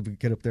the risk to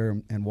get up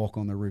there and walk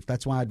on the roof.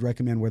 That's why I'd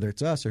recommend, whether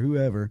it's us or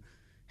whoever,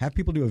 have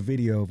people do a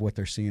video of what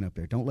they're seeing up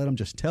there. Don't let them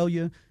just tell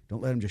you.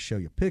 Don't let them just show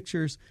you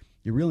pictures.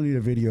 You really need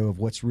a video of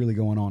what's really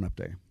going on up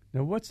there.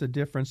 Now, what's the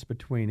difference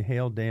between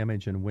hail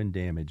damage and wind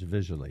damage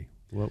visually?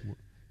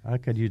 How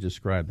could you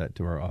describe that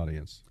to our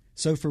audience?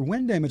 So for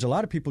wind damage, a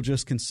lot of people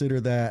just consider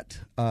that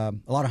a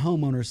lot of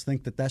homeowners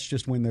think that that's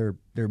just when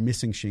they're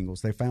missing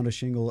shingles. They found a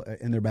shingle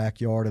in their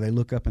backyard, or they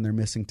look up and they're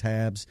missing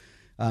tabs.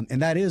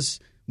 And that is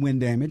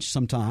wind damage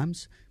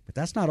sometimes, but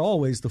that's not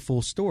always the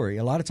full story.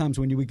 A lot of times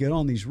when we get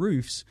on these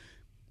roofs,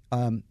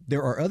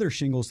 there are other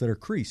shingles that are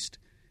creased,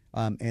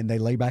 and they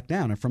lay back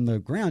down. And from the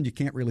ground, you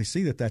can't really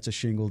see that that's a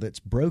shingle that's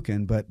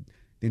broken, but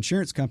the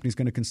insurance company is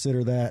going to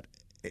consider that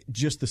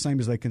just the same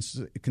as they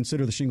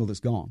consider the shingle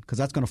that's gone, because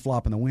that's going to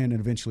flop in the wind and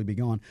eventually be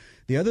gone.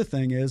 The other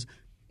thing is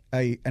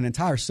an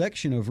entire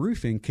section of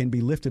roofing can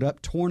be lifted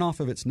up, torn off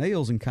of its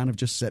nails, and kind of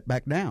just set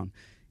back down.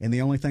 And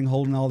the only thing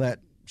holding all that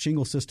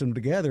shingle system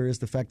together is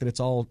the fact that it's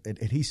all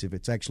adhesive.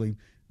 It's actually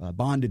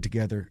bonded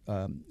together,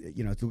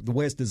 the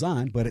way it's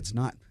designed, but it's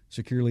not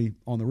securely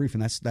on the roof,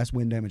 and that's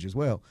wind damage as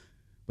well.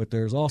 But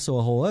there's also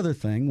a whole other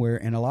thing where,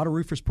 and a lot of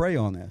roofers prey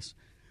on this,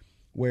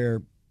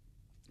 where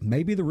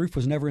maybe the roof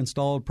was never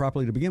installed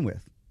properly to begin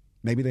with.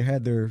 Maybe they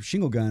had their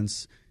shingle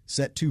guns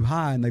set too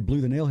high and they blew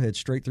the nail head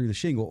straight through the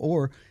shingle,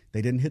 or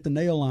they didn't hit the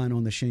nail line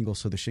on the shingle,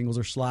 so the shingles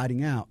are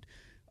sliding out.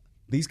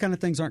 These kind of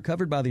things aren't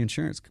covered by the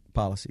insurance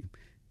policy.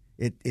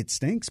 It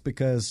stinks,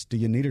 because do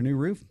you need a new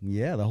roof?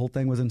 Yeah, the whole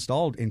thing was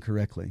installed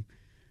incorrectly.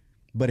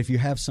 But if you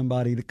have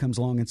somebody that comes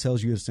along and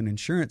tells you it's an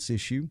insurance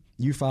issue,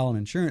 you file an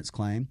insurance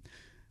claim.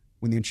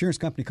 When the insurance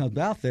company comes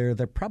out there,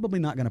 they're probably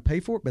not going to pay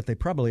for it, but they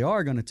probably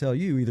are going to tell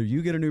you either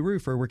you get a new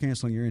roof or we're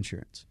canceling your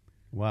insurance.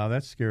 Wow,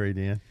 that's scary,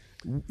 Dan.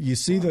 You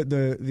see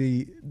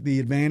the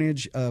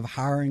advantage of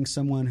hiring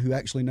someone who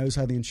actually knows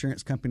how the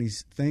insurance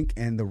companies think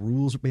and the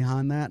rules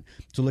behind that,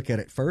 to look at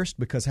it first,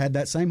 because had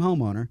that same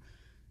homeowner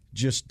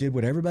just did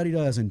what everybody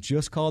does and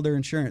just called their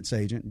insurance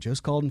agent,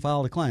 just called and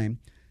filed a claim,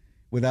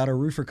 without a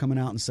roofer coming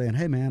out and saying,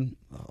 hey, man,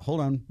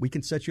 hold on, we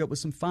can set you up with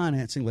some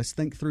financing. Let's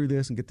think through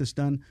this and get this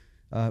done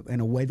in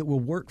a way that will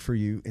work for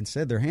you.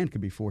 Instead, their hand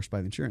could be forced by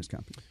the insurance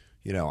company.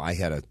 You know, I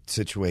had a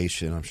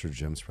situation, I'm sure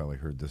Jim's probably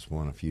heard this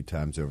one a few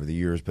times over the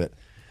years, but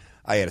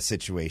I had a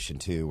situation,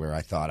 too, where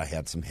I thought I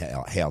had some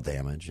hail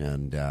damage,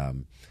 and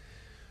I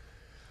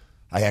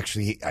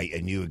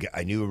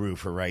knew a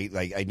roofer, right?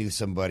 Like, I knew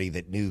somebody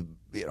that knew,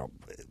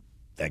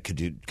 that could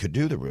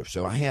do the roof.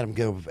 So I had him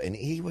go, and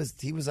he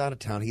was out of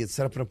town. He had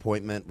set up an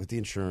appointment with the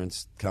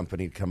insurance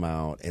company to come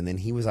out, and then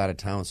he was out of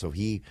town, so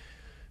he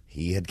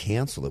had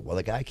canceled it. Well,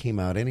 the guy came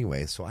out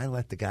anyway, so I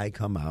let the guy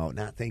come out,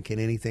 not thinking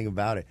anything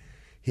about it.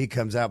 He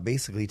comes out,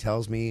 basically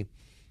tells me,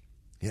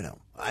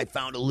 I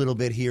found a little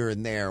bit here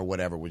and there or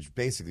whatever, which is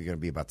basically going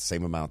to be about the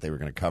same amount they were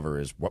going to cover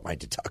as what my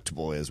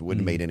deductible is.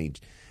 Wouldn't have made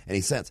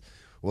any sense.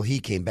 Well, he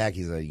came back.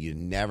 He's like, you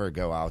never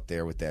go out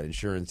there with that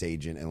insurance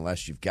agent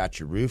unless you've got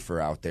your roofer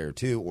out there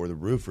too, or the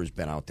roofer's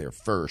been out there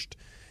first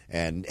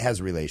and has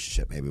a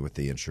relationship maybe with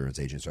the insurance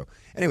agent. So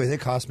anyways, it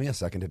cost me a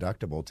second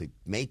deductible to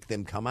make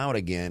them come out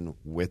again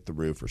with the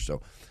roofer.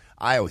 So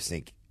I always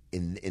think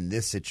in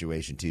this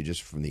situation too,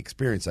 just from the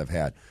experience I've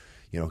had,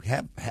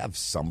 have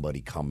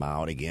somebody come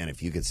out again.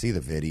 If you could see the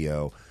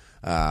video,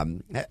 have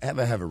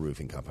a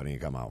roofing company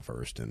come out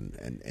first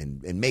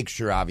and make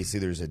sure obviously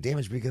there's a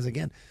damage, because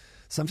again,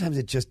 sometimes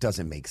it just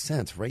doesn't make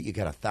sense, right? You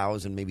got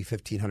 $1,000, maybe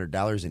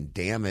 $1,500 in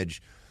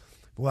damage.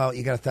 Well,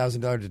 you got a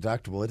 $1,000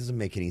 deductible. It doesn't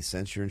make any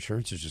sense. Your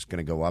insurance is just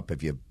going to go up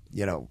if and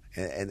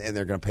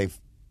they're going to pay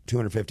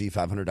 $250,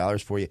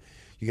 $500 for you.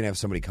 You're going to have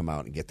somebody come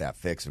out and get that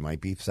fixed. It might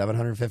be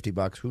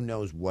 $750. Who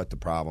knows what the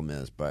problem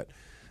is, but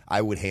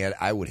I would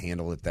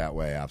handle it that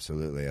way,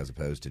 absolutely, as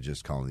opposed to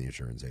just calling the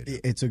insurance agent.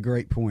 It's a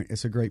great point.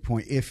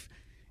 If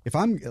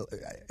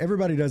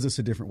everybody does this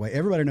a different way.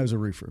 Everybody knows a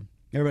roofer.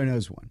 Everybody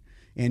knows one.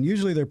 And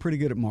usually they're pretty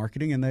good at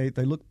marketing, and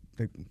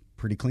they're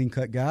pretty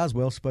clean-cut guys,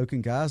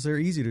 well-spoken guys. They're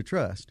easy to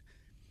trust.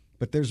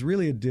 But there's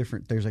really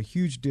there's a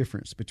huge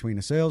difference between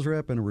a sales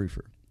rep and a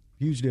roofer.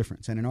 Huge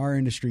difference. And in our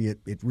industry,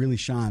 it really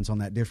shines on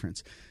that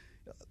difference.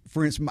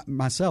 For instance,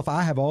 myself,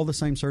 I have all the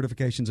same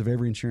certifications of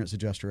every insurance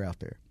adjuster out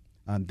there.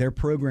 They're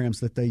programs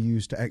that they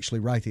use to actually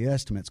write the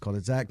estimates called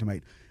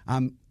Xactimate.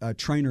 I'm a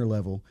trainer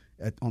level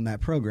on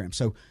that program.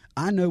 So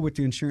I know what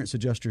the insurance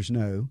adjusters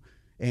know,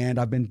 and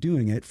I've been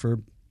doing it for,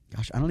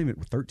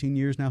 13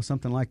 years now,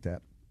 something like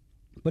that.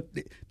 But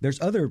there's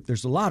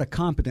a lot of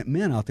competent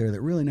men out there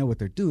that really know what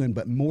they're doing,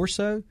 but more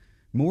so,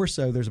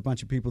 there's a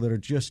bunch of people that are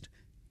just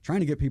trying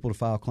to get people to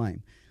file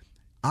claim.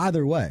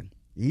 Either way,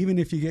 even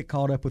if you get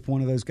caught up with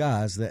one of those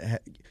guys, the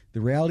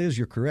reality is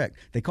you're correct.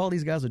 They call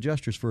these guys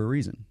adjusters for a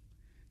reason.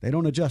 They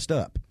don't adjust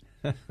up.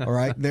 All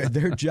right?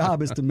 Their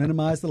job is to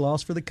minimize the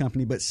loss for the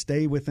company, but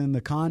stay within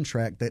the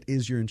contract that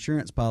is your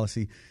insurance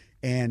policy.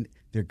 And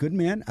they're good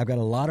men. I've got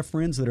a lot of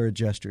friends that are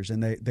adjusters,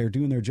 and they're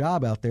doing their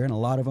job out there, and a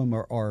lot of them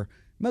are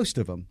most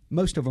of them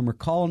are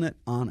calling it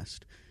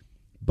honest.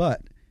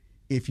 But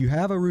if you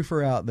have a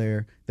roofer out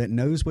there that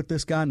knows what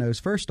this guy knows,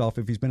 first off,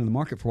 if he's been in the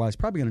market for a while, he's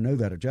probably going to know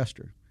that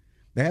adjuster.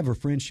 They have a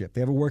friendship. They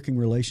have a working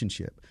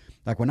relationship.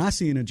 Like when I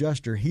see an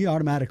adjuster, he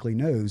automatically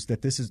knows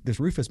that this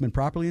roof has been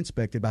properly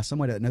inspected by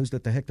somebody that knows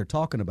what the heck they're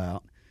talking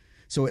about.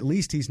 So at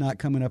least he's not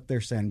coming up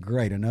there saying,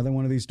 great, another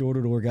one of these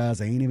door-to-door guys,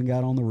 they ain't even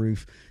got on the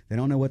roof. They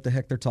don't know what the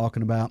heck they're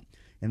talking about.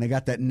 And they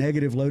got that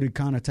negative loaded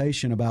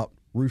connotation about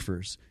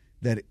roofers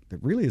that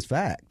really is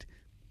fact.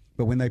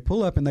 But when they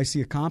pull up and they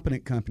see a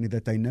competent company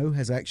that they know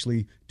has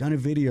actually done a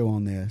video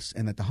on this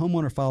and that the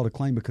homeowner filed a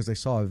claim because they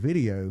saw a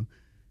video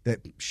that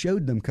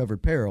showed them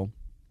covered peril,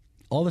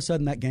 all of a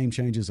sudden that game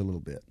changes a little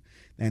bit.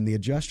 And the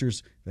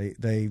adjusters,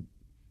 they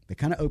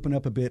kind of open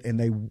up a bit, and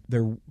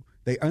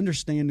they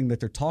understanding that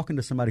they're talking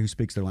to somebody who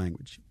speaks their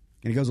language.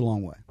 And it goes a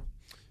long way.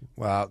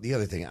 Well, the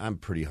other thing, I'm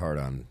pretty hard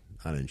on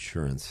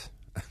insurance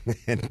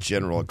in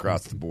general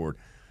across the board.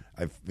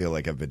 I feel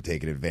like I've been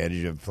taken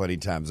advantage of plenty of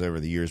times over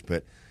the years,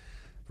 but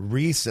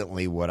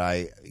recently what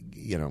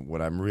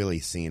I'm really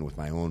seeing with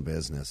my own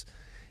business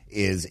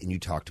is, and you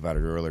talked about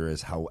it earlier,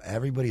 is how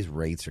everybody's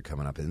rates are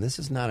coming up. And this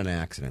is not an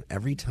accident.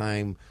 Every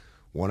time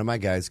one of my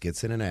guys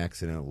gets in an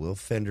accident, a little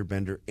fender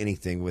bender,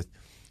 anything with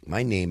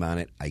my name on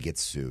it, I get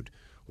sued.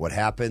 What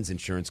happens?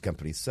 Insurance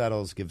company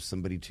settles, gives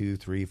somebody $2,000,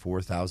 $3,000,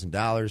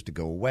 $4,000 to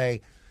go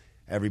away.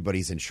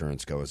 Everybody's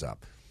insurance goes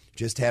up.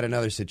 Just had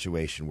another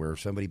situation where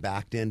somebody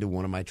backed into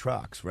one of my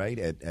trucks, right,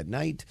 at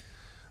night,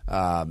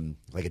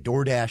 like a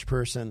DoorDash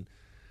person.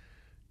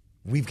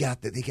 They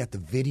got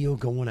the video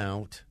going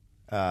out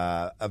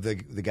of the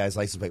guy's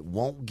license plate.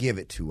 Won't give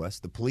it to us.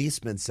 The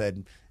policeman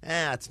said,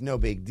 it's no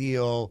big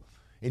deal.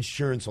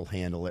 Insurance will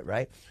handle it,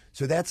 right?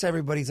 So that's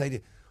everybody's idea.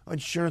 Oh,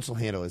 insurance will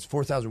handle it. It's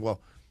 $4,000.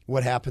 Well,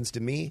 what happens to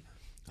me?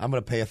 I'm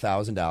going to pay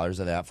 $1,000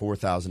 of that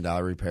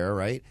 $4,000 repair,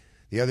 right?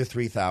 The other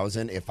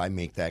 $3,000, if I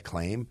make that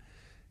claim,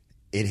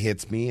 it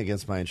hits me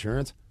against my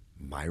insurance.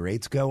 My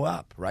rates go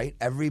up, right?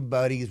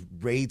 Everybody's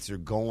rates are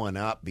going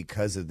up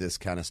because of this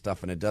kind of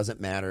stuff, and it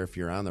doesn't matter if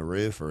you're on the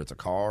roof or it's a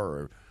car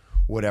or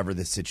whatever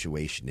the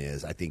situation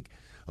is. I think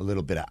a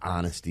little bit of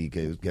honesty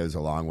goes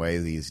a long way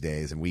these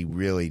days, and we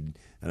really,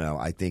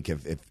 I think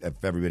if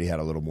everybody had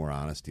a little more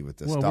honesty with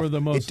this stuff,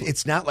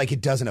 it's not like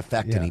it doesn't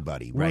affect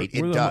anybody, right?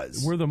 It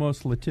does. We're the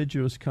most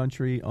litigious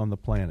country on the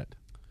planet.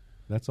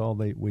 That's all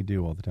we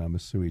do all the time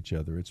is sue each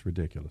other. It's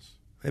ridiculous.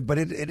 But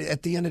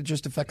at the end, it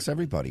just affects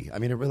everybody. I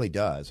mean, it really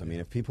does. I mean,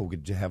 if people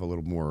could have a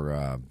little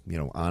more,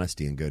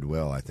 honesty and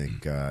goodwill, I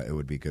think it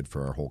would be good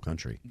for our whole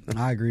country.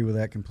 I agree with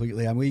that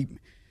completely. I mean,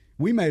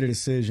 we made a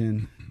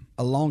decision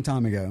a long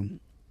time ago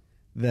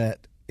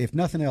that if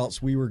nothing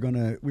else, we were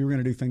gonna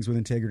do things with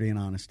integrity and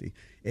honesty,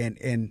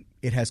 and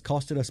it has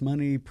costed us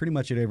money pretty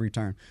much at every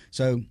turn.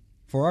 So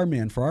for our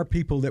men, for our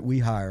people that we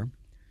hire,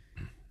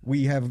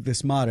 we have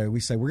this motto. We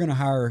say we're going to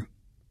hire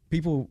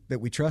people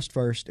that we trust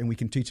first, and we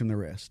can teach them the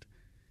rest.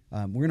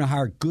 We're going to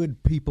hire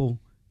good people,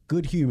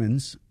 good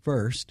humans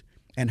first,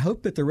 and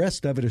hope that the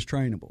rest of it is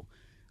trainable.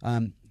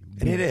 And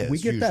it is. We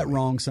get that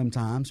wrong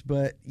sometimes,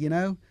 but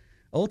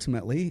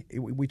ultimately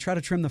we try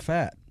to trim the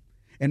fat.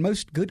 And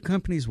most good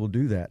companies will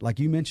do that. Like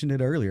you mentioned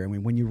it earlier. I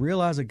mean, when you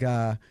realize a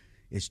guy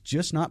is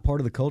just not part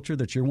of the culture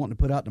that you're wanting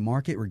to put out to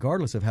market,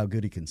 regardless of how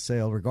good he can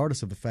sell,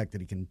 regardless of the fact that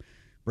he can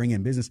bring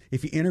in business.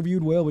 If he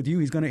interviewed well with you,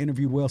 he's going to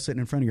interview well sitting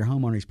in front of your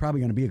homeowner. He's probably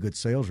going to be a good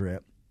sales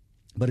rep.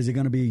 But is he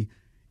going to be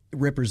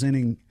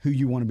representing who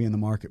you want to be in the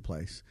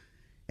marketplace?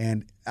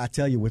 And I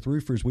tell you, with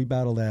roofers, we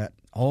battle that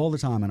all the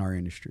time in our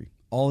industry,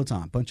 all the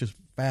time. Bunch of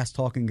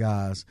fast-talking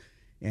guys.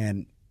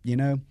 And,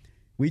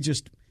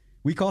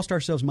 we cost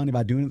ourselves money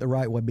by doing it the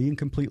right way, being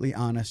completely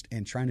honest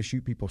and trying to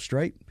shoot people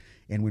straight.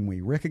 And when we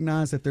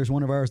recognize that there's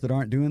one of ours that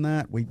aren't doing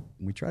that, we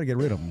try to get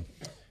rid of them.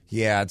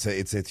 Yeah,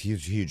 it's a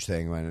huge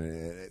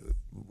thing.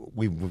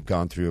 We've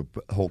gone through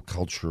a whole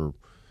culture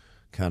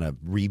kind of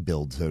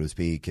rebuild, so to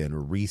speak, and a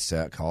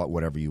reset, call it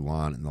whatever you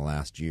want, in the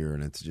last year.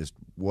 And it's just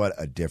what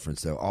a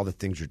difference, though. All the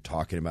things you're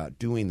talking about,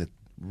 doing the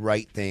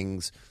right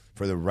things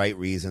for the right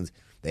reasons,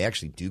 they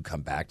actually do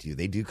come back to you.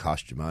 They do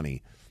cost you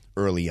money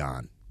early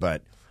on.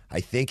 But I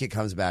think it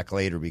comes back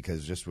later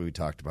because just when we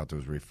talked about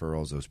those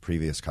referrals, those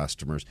previous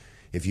customers,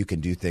 if you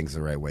can do things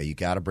the right way, you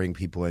got to bring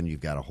people in,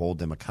 you've got to hold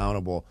them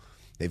accountable.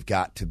 They've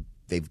got to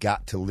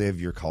live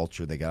your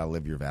culture. They got to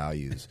live your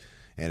values.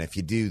 And if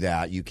you do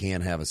that, you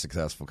can have a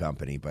successful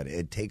company. But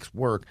it takes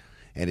work,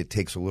 and it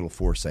takes a little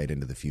foresight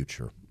into the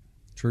future.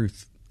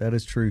 Truth. That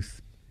is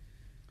truth.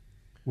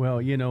 Well,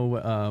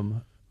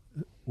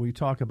 we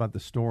talk about the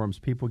storms.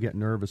 People get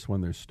nervous when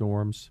there's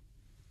storms.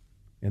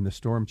 And the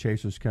storm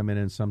chasers come in,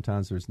 and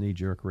sometimes there's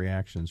knee-jerk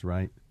reactions,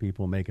 right?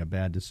 People make a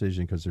bad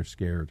decision because they're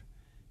scared,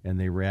 and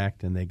they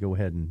react, and they go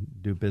ahead and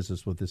do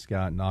business with this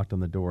guy, knocked on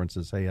the door and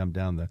says, hey, I'm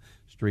down the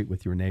street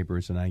with your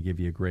neighbors, and I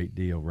give you a great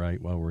deal,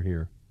 right, while we're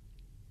here.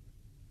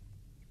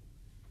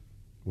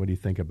 What do you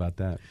think about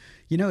that?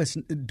 You know,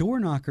 door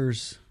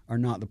knockers are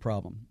not the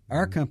problem.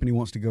 Our company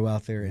wants to go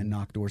out there and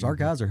knock doors. Our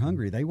guys are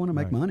hungry. They want to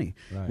make money.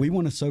 Right. We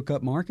want to soak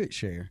up market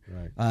share.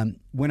 Right.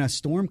 When a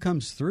storm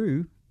comes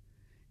through,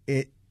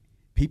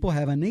 people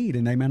have a need,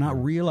 and they may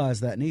not realize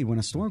that need. When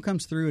a storm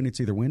comes through and it's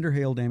either wind or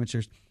hail damage,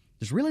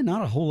 there's really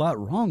not a whole lot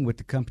wrong with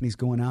the companies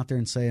going out there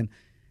and saying,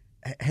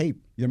 hey,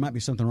 there might be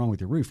something wrong with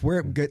your roof. Where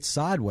it gets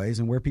sideways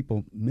and where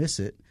people miss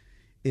it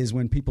is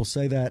when people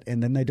say that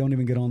and then they don't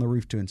even get on the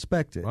roof to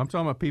inspect it. Well, I'm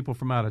talking about people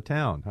from out of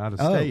town, out of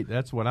state.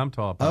 That's what I'm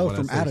talking about. Oh,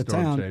 from out of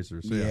town.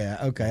 Chasers. Yeah,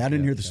 okay. I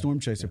didn't hear the storm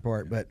chaser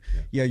part, but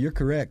you're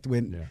correct.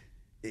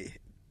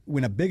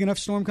 When a big enough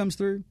storm comes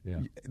through,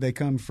 they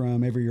come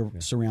from every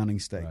surrounding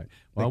state. Right.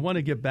 Well, I want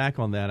to get back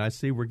on that. I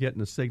see we're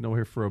getting a signal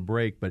here for a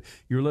break, but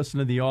you're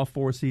listening to the All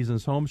Four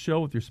Seasons Home Show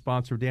with your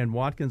sponsor, Dan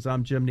Watkins.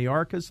 I'm Jim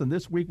Niarchos, and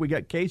this week we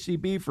got Casey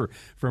Beaver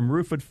from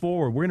Roof It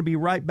Forward. We're going to be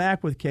right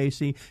back with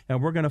Casey,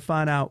 and we're going to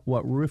find out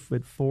what Roof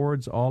It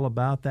Forward's all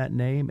about, that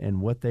name,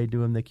 and what they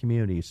do in the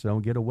community. So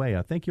don't get away.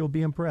 I think you'll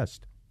be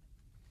impressed.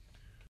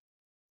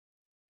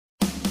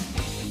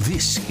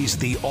 This is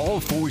the All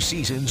Four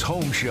Seasons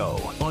Home Show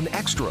on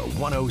Extra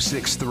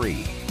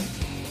 106.3.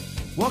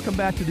 Welcome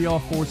back to the All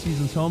Four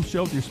Seasons Home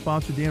Show with your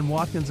sponsor, Dan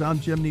Watkins. I'm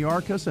Jim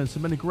Niarchos, and it's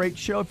been a great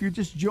show. If you're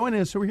just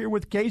joining us, we're here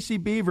with Casey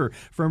Beaver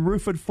from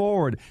Roof It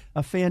Forward,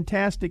 a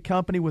fantastic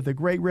company with a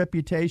great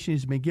reputation.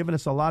 He's been giving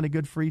us a lot of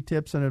good free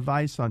tips and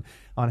advice on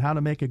how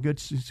to make a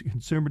good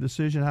consumer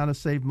decision, how to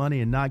save money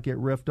and not get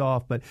ripped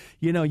off. But,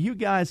 you know, you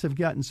guys have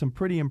gotten some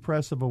pretty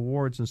impressive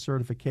awards and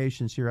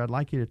certifications here. I'd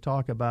like you to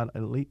talk about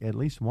at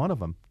least one of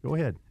them. Go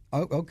ahead.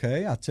 Oh,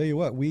 okay, I'll tell you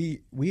what.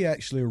 We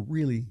actually are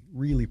really,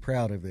 really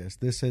proud of this.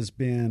 This has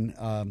been,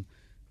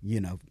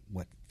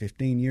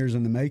 15 years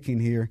in the making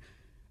here.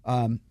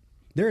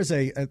 There is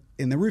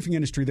in the roofing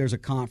industry, there's a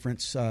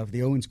conference,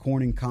 the Owens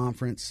Corning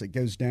Conference. It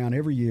goes down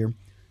every year.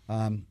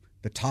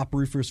 The top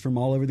roofers from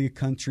all over the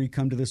country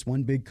come to this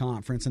one big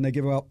conference, and they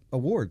give out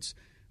awards,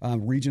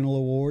 regional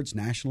awards,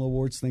 national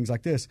awards, things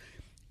like this.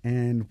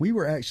 And we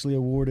were actually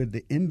awarded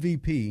the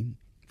MVP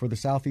for the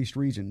Southeast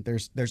region.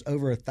 There's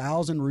over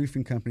 1,000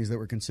 roofing companies that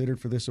were considered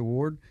for this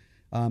award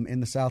in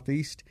the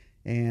Southeast,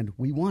 and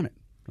we won it.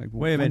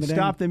 Wait a minute.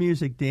 Stop the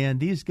music, Dan.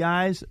 These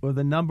guys were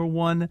the number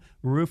one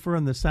roofer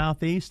in the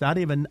Southeast.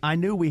 I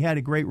knew we had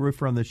a great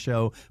roofer on the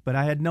show, but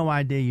I had no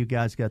idea you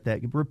guys got that.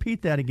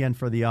 Repeat that again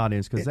for the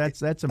audience, because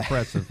that's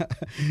impressive.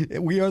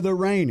 We are the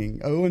reigning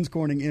Owens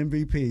Corning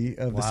MVP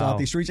of the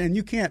Southeast region, and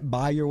you can't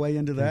buy your way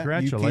into that.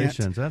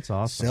 Congratulations. That's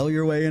awesome. Sell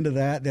your way into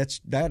that.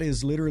 That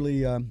is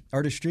literally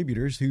our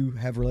distributors who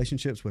have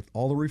relationships with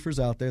all the roofers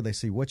out there. They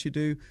see what you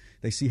do.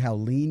 They see how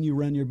lean you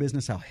run your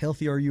business, how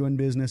healthy are you in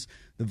business,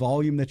 the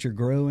volume that you're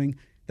growing.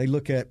 They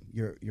look at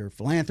your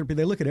philanthropy.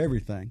 They look at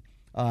everything,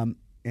 and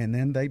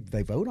then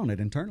they vote on it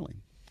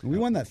internally. And we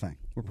won that thing.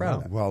 We're proud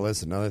of that. Well,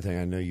 listen, another thing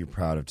I know you're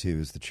proud of, too,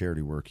 is the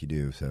charity work you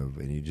do. So,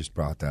 and you just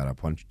brought that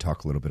up. Why don't you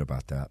talk a little bit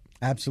about that?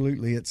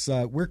 Absolutely. It's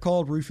we're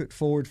called Roof It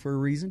Forward for a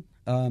reason.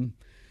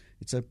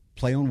 It's a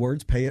play on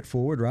words, pay it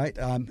forward, right?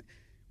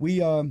 We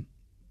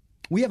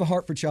have a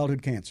heart for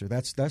childhood cancer.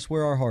 That's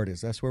where our heart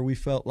is. That's where we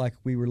felt like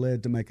we were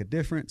led to make a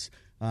difference.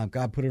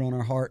 God put it on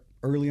our heart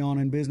early on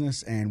in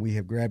business, and we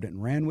have grabbed it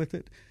and ran with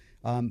it.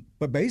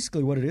 But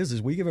basically what it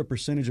is we give a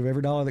percentage of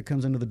every dollar that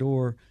comes into the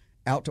door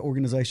out to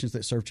organizations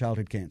that serve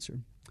childhood cancer.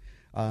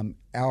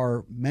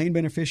 Our main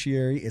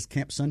beneficiary is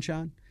Camp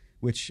Sunshine,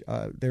 which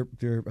they're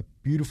a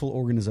beautiful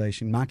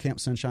organization,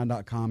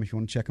 mycampsunshine.com if you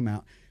want to check them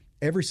out.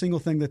 Every single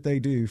thing that they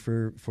do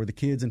for the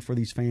kids and for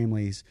these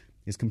families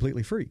is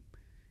completely free.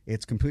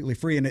 It's completely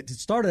free, and it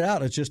started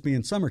out as just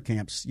being summer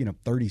camps,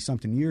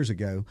 30-something years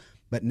ago,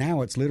 but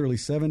now it's literally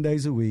 7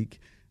 days a week,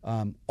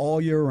 all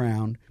year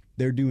round.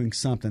 They're doing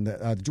something.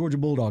 The Georgia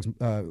Bulldogs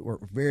were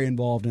very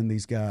involved in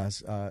these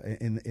guys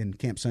in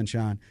Camp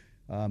Sunshine.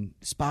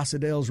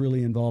 Sposadale's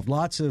really involved.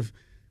 Lots of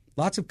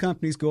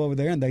companies go over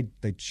there, and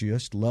they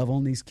just love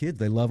on these kids.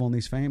 They love on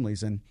these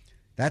families, and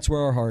that's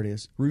where our heart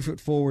is. Roof It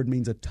Forward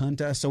means a ton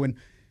to us. So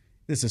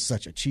this is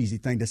such a cheesy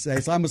thing to say.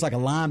 It's almost like a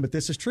line, but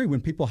this is true.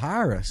 When people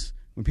hire us,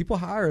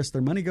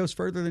 their money goes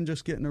further than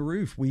just getting a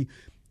roof. We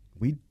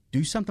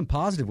do something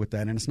positive with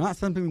that, and it's not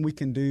something we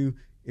can do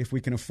if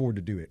we can afford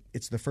to do it.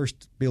 It's the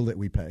first bill that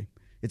we pay.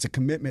 It's a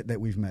commitment that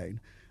we've made.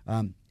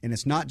 And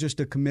it's not just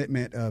a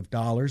commitment of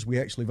dollars. We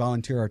actually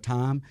volunteer our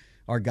time.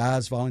 Our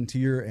guys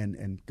volunteer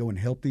and go and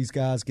help these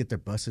guys get their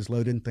buses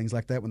loaded and things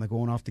like that when they're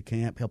going off to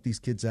camp, help these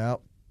kids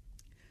out.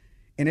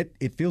 And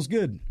it feels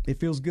good. It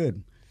feels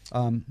good.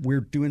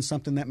 We're doing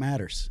something that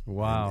matters.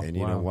 Wow. And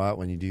you know what?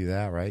 When you do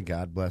that, right,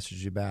 God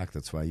blesses you back.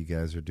 That's why you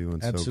guys are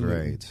doing so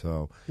great.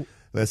 So,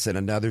 listen,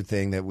 another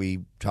thing that we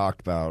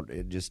talked about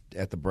just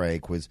at the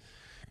break was,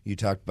 You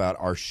talked about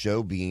our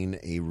show being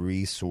a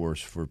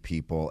resource for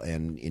people,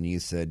 and you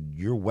said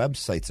your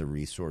website's a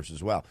resource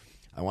as well.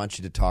 I want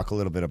you to talk a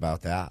little bit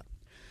about that.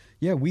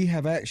 Yeah, we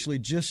have actually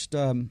just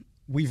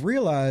we've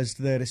realized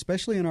that,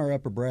 especially in our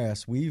upper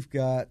brass, we've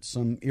got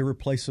some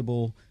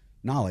irreplaceable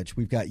knowledge.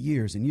 We've got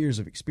years and years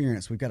of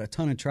experience. We've got a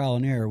ton of trial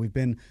and error. We've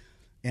been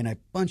in a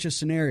bunch of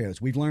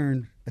scenarios. We've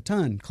learned a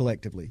ton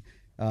collectively.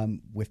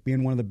 With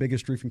being one of the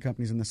biggest roofing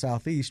companies in the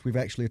Southeast, we've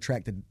actually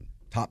attracted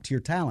top-tier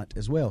talent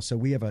as well. So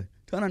we have a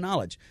ton of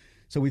knowledge.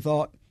 So we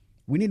thought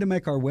we need to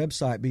make our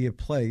website be a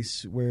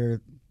place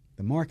where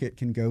the market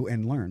can go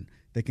and learn.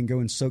 They can go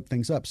and soak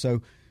things up.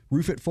 So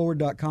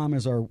roofitforward.com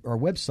is our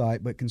website,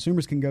 but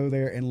consumers can go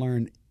there and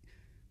learn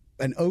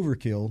an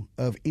overkill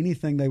of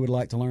anything they would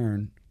like to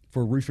learn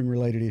for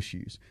roofing-related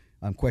issues.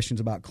 Questions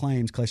about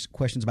claims,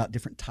 questions about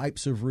different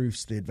types of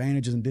roofs, the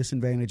advantages and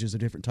disadvantages of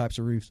different types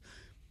of roofs.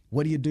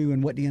 What do you do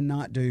and what do you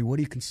not do? What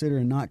do you consider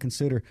and not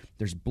consider?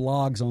 There's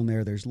blogs on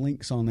there. There's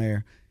links on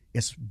there.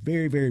 It's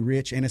very, very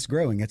rich, and it's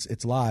growing.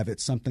 It's live.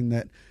 It's something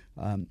that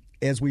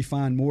as we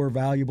find more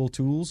valuable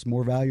tools,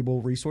 more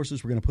valuable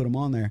resources, we're going to put them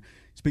on there.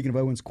 Speaking of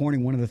Owens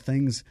Corning, one of the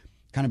things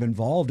kind of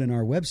involved in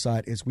our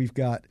website is we've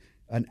got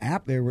an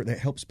app there that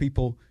helps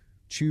people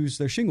choose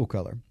their shingle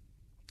color.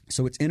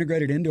 So it's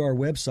integrated into our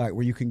website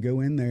where you can go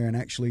in there and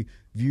actually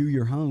view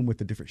your home with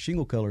the different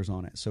shingle colors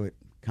on it. So it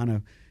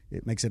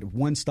makes it a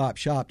one-stop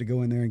shop to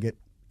go in there and get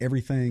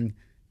everything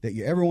that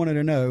you ever wanted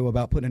to know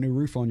about putting a new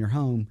roof on your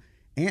home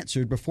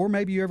answered before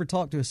maybe you ever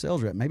talk to a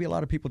sales rep. Maybe a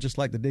lot of people just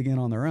like to dig in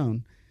on their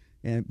own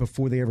and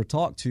before they ever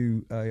talk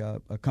to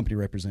a company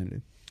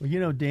representative.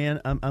 Well,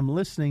 Dan, I'm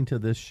listening to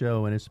this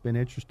show, and it's been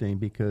interesting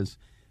because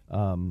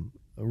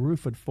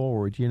Roof It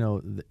Forward,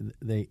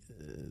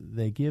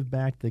 they give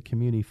back the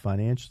community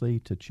financially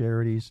to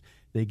charities.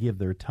 They give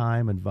their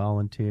time and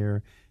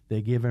volunteer.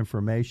 They give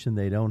information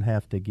they don't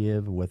have to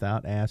give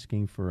without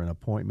asking for an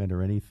appointment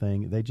or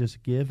anything. They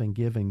just give and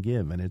give and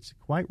give, and it's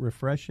quite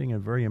refreshing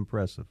and very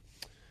impressive.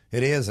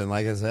 It is, and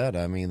like I said,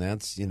 I mean,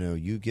 that's,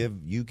 you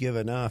give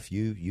enough,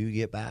 you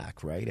get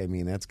back, right? I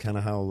mean, that's kind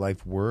of how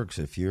life works.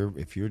 If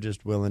you're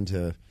just willing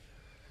to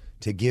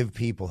give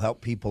people, help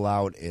people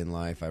out in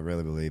life, I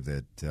really believe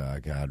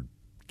that God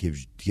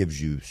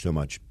gives you so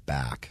much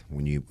back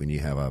when you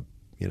have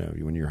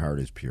when your heart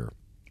is pure.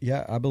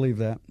 Yeah, I believe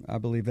that.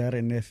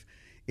 And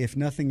if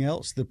nothing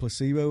else, the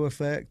placebo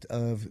effect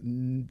of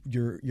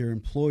your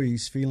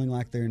employees feeling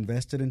like they're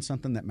invested in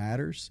something that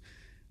matters,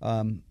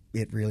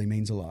 it really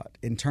means a lot.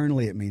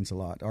 Internally, it means a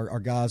lot. Our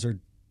guys are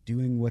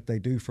doing what they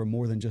do for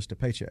more than just a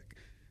paycheck.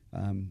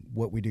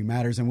 What we do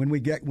matters. And when we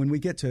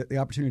get to the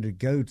opportunity to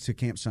go to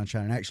Camp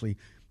Sunshine and actually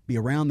be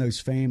around those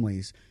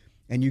families,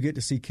 and you get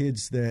to see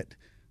kids that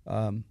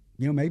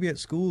maybe at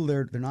school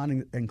they're not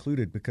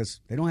included because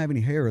they don't have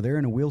any hair, or they're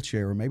in a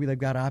wheelchair, or maybe they've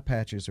got eye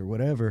patches or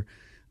whatever.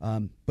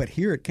 But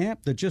here at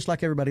camp, they're just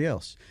like everybody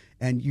else.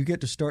 And you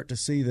get to start to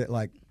see that,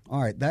 like,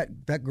 all right,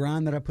 that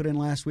grind that I put in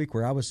last week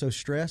where I was so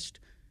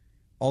stressed,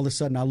 all of a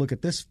sudden I look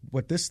at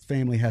what this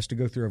family has to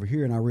go through over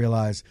here, and I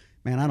realize,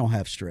 man, I don't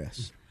have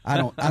stress. I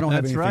don't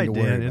have anything to worry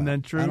about. Isn't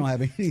that true? I don't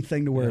have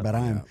anything to worry about.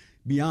 I am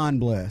beyond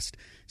blessed.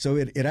 So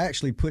it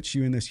actually puts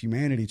you in this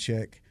humanity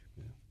check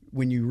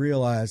when you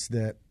realize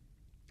that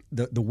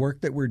the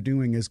work that we're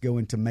doing is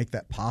going to make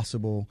that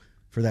possible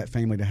for that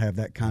family to have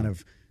that kind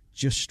of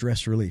just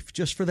stress relief,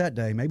 just for that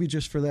day, maybe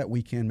just for that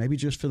weekend, maybe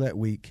just for that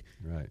week.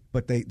 Right.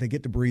 But they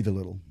get to breathe a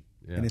little,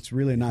 and it's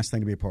really a nice thing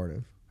to be a part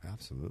of.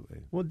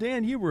 Absolutely. Well,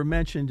 Dan, you were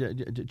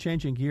mentioned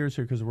changing gears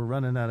here because we're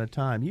running out of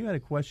time. You had a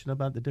question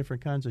about the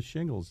different kinds of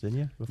shingles, didn't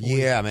you?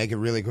 Make it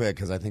really quick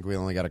because I think we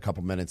only got a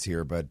couple minutes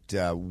here. But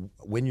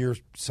when you're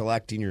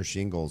selecting your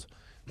shingles,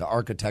 the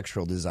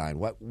architectural design,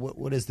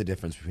 what is the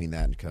difference between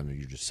that and kind of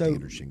your just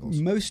standard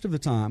shingles? Most of the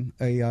time,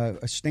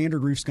 a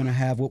standard roof's going to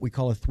have what we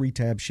call a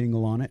 3-tab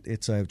shingle on it.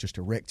 It's just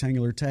a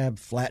rectangular tab,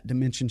 flat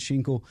dimension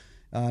shingle.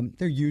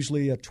 They're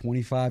usually a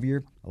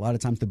 25-year. A lot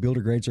of times the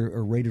builder grades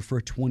are rated for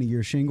a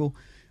 20-year shingle.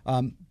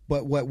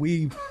 But what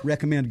we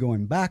recommend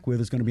going back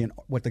with is going to be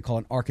what they call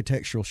an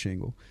architectural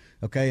shingle.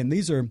 Okay, and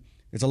it's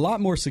a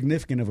lot more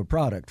significant of a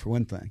product, for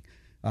one thing.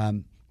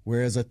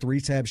 Whereas a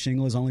 3-tab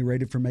shingle is only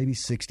rated for maybe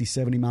 60,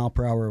 70 mile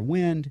per hour of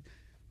wind,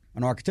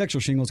 an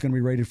architectural shingle is going to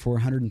be rated for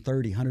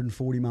 130,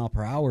 140 mile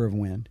per hour of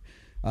wind.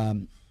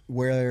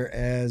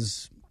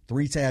 Whereas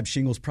 3-tab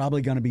shingle is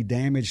probably going to be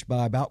damaged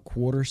by about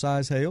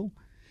quarter-size hail.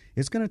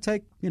 It's going to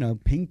take,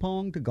 ping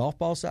pong to golf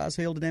ball size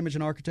hail to damage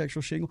an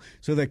architectural shingle.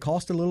 So they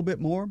cost a little bit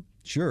more.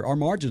 Sure, our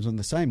margins are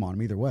the same on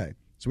them either way.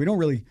 So we don't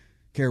really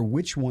care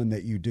which one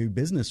that you do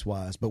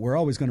business-wise, but we're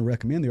always going to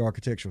recommend the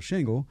architectural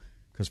shingle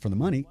because for the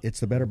money, it's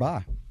the better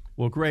buy.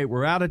 Well, great.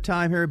 We're out of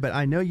time here, but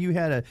I know you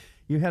had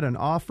an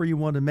offer you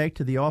wanted to make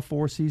to the All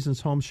Four Seasons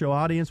Home Show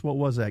audience. What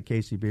was that,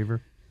 Casey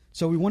Beaver?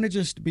 So we want to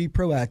just be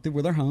proactive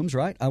with our homes,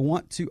 right? I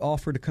want to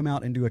offer to come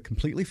out and do a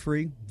completely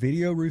free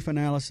video roof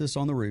analysis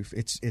on the roof.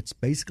 It's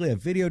basically a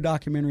video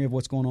documentary of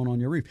what's going on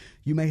your roof.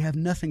 You may have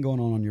nothing going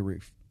on your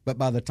roof, but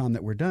by the time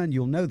that we're done,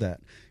 you'll know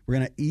that. We're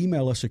going to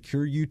email a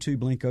secure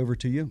YouTube link over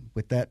to you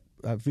with that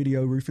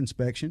video roof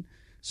inspection.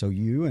 So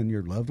you and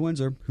your loved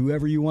ones or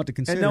whoever you want to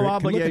consider. And no it,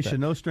 obligation,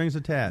 no strings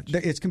attached.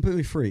 It's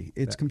completely free.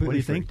 It's completely What do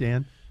you free. think,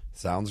 Dan?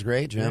 Sounds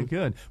great, Jim. Very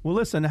good. Well,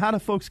 listen, how do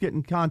folks get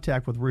in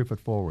contact with Roof It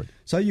Forward?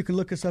 So you can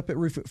look us up at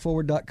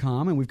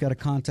roofitforward.com, and we've got a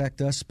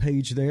Contact Us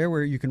page there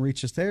where you can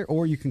reach us there,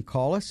 or you can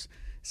call us,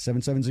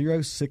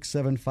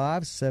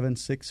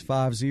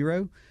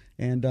 770-675-7650,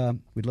 and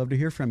we'd love to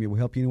hear from you. We'll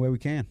help you any way we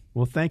can.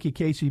 Well, thank you,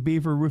 Casey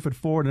Beaver, Roof It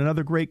Forward,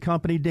 another great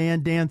company.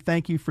 Dan,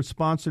 thank you for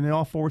sponsoring the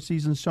All Four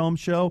Seasons Home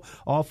Show,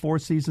 All Four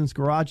Seasons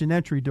Garage and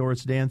Entry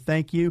Doors. Dan,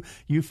 thank you.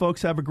 You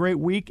folks have a great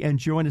week, and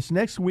join us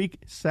next week,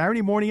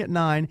 Saturday morning at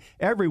 9,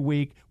 every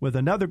week, with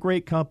another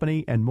great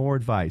company and more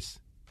advice.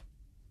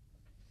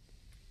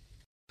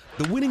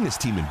 The winningest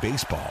team in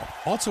baseball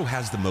also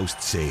has the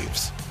most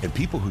saves, and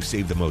people who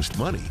save the most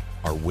money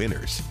are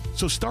winners.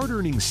 So start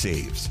earning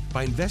saves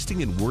by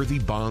investing in worthy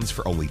bonds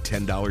for only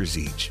 $10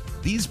 each.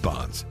 These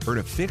bonds earn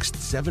a fixed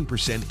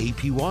 7%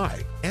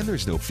 APY, and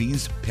there's no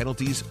fees,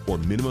 penalties, or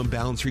minimum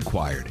balance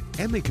required,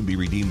 and they can be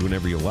redeemed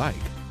whenever you like.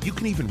 You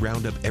can even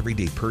round up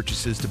everyday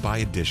purchases to buy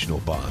additional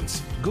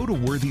bonds. Go to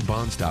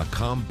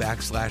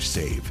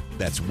worthybonds.com/save.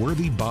 That's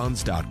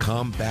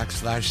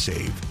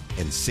worthybonds.com/save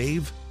and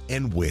save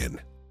and win.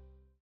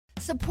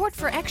 Support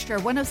for Extra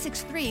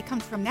 106.3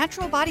 comes from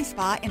Natural Body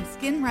Spa and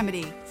Skin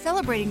Remedy,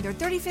 celebrating their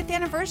 35th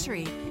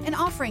anniversary and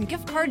offering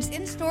gift cards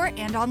in-store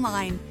and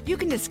online. You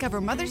can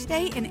discover Mother's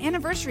Day and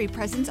anniversary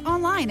presents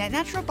online at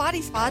Natural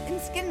Body Spa and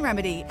Skin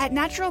Remedy at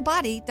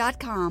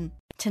naturalbody.com.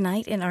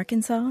 Tonight in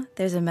Arkansas,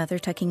 there's a mother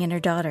tucking in her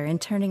daughter and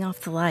turning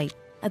off the light.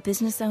 A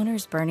business owner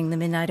is burning the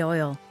midnight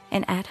oil.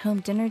 An at-home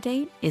dinner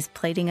date is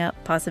plating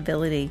up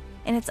possibility.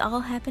 And it's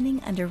all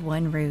happening under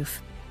one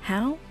roof.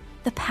 How?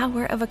 The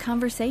power of a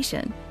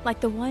conversation,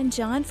 like the one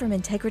John from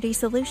Integrity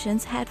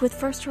Solutions had with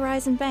First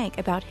Horizon Bank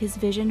about his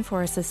vision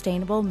for a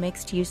sustainable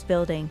mixed-use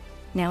building.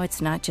 Now it's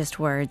not just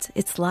words,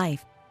 it's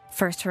life.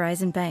 First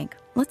Horizon Bank.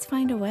 Let's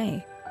find a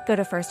way. Go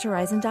to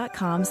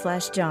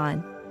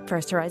firsthorizon.com/John.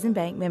 First Horizon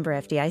Bank, member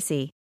FDIC.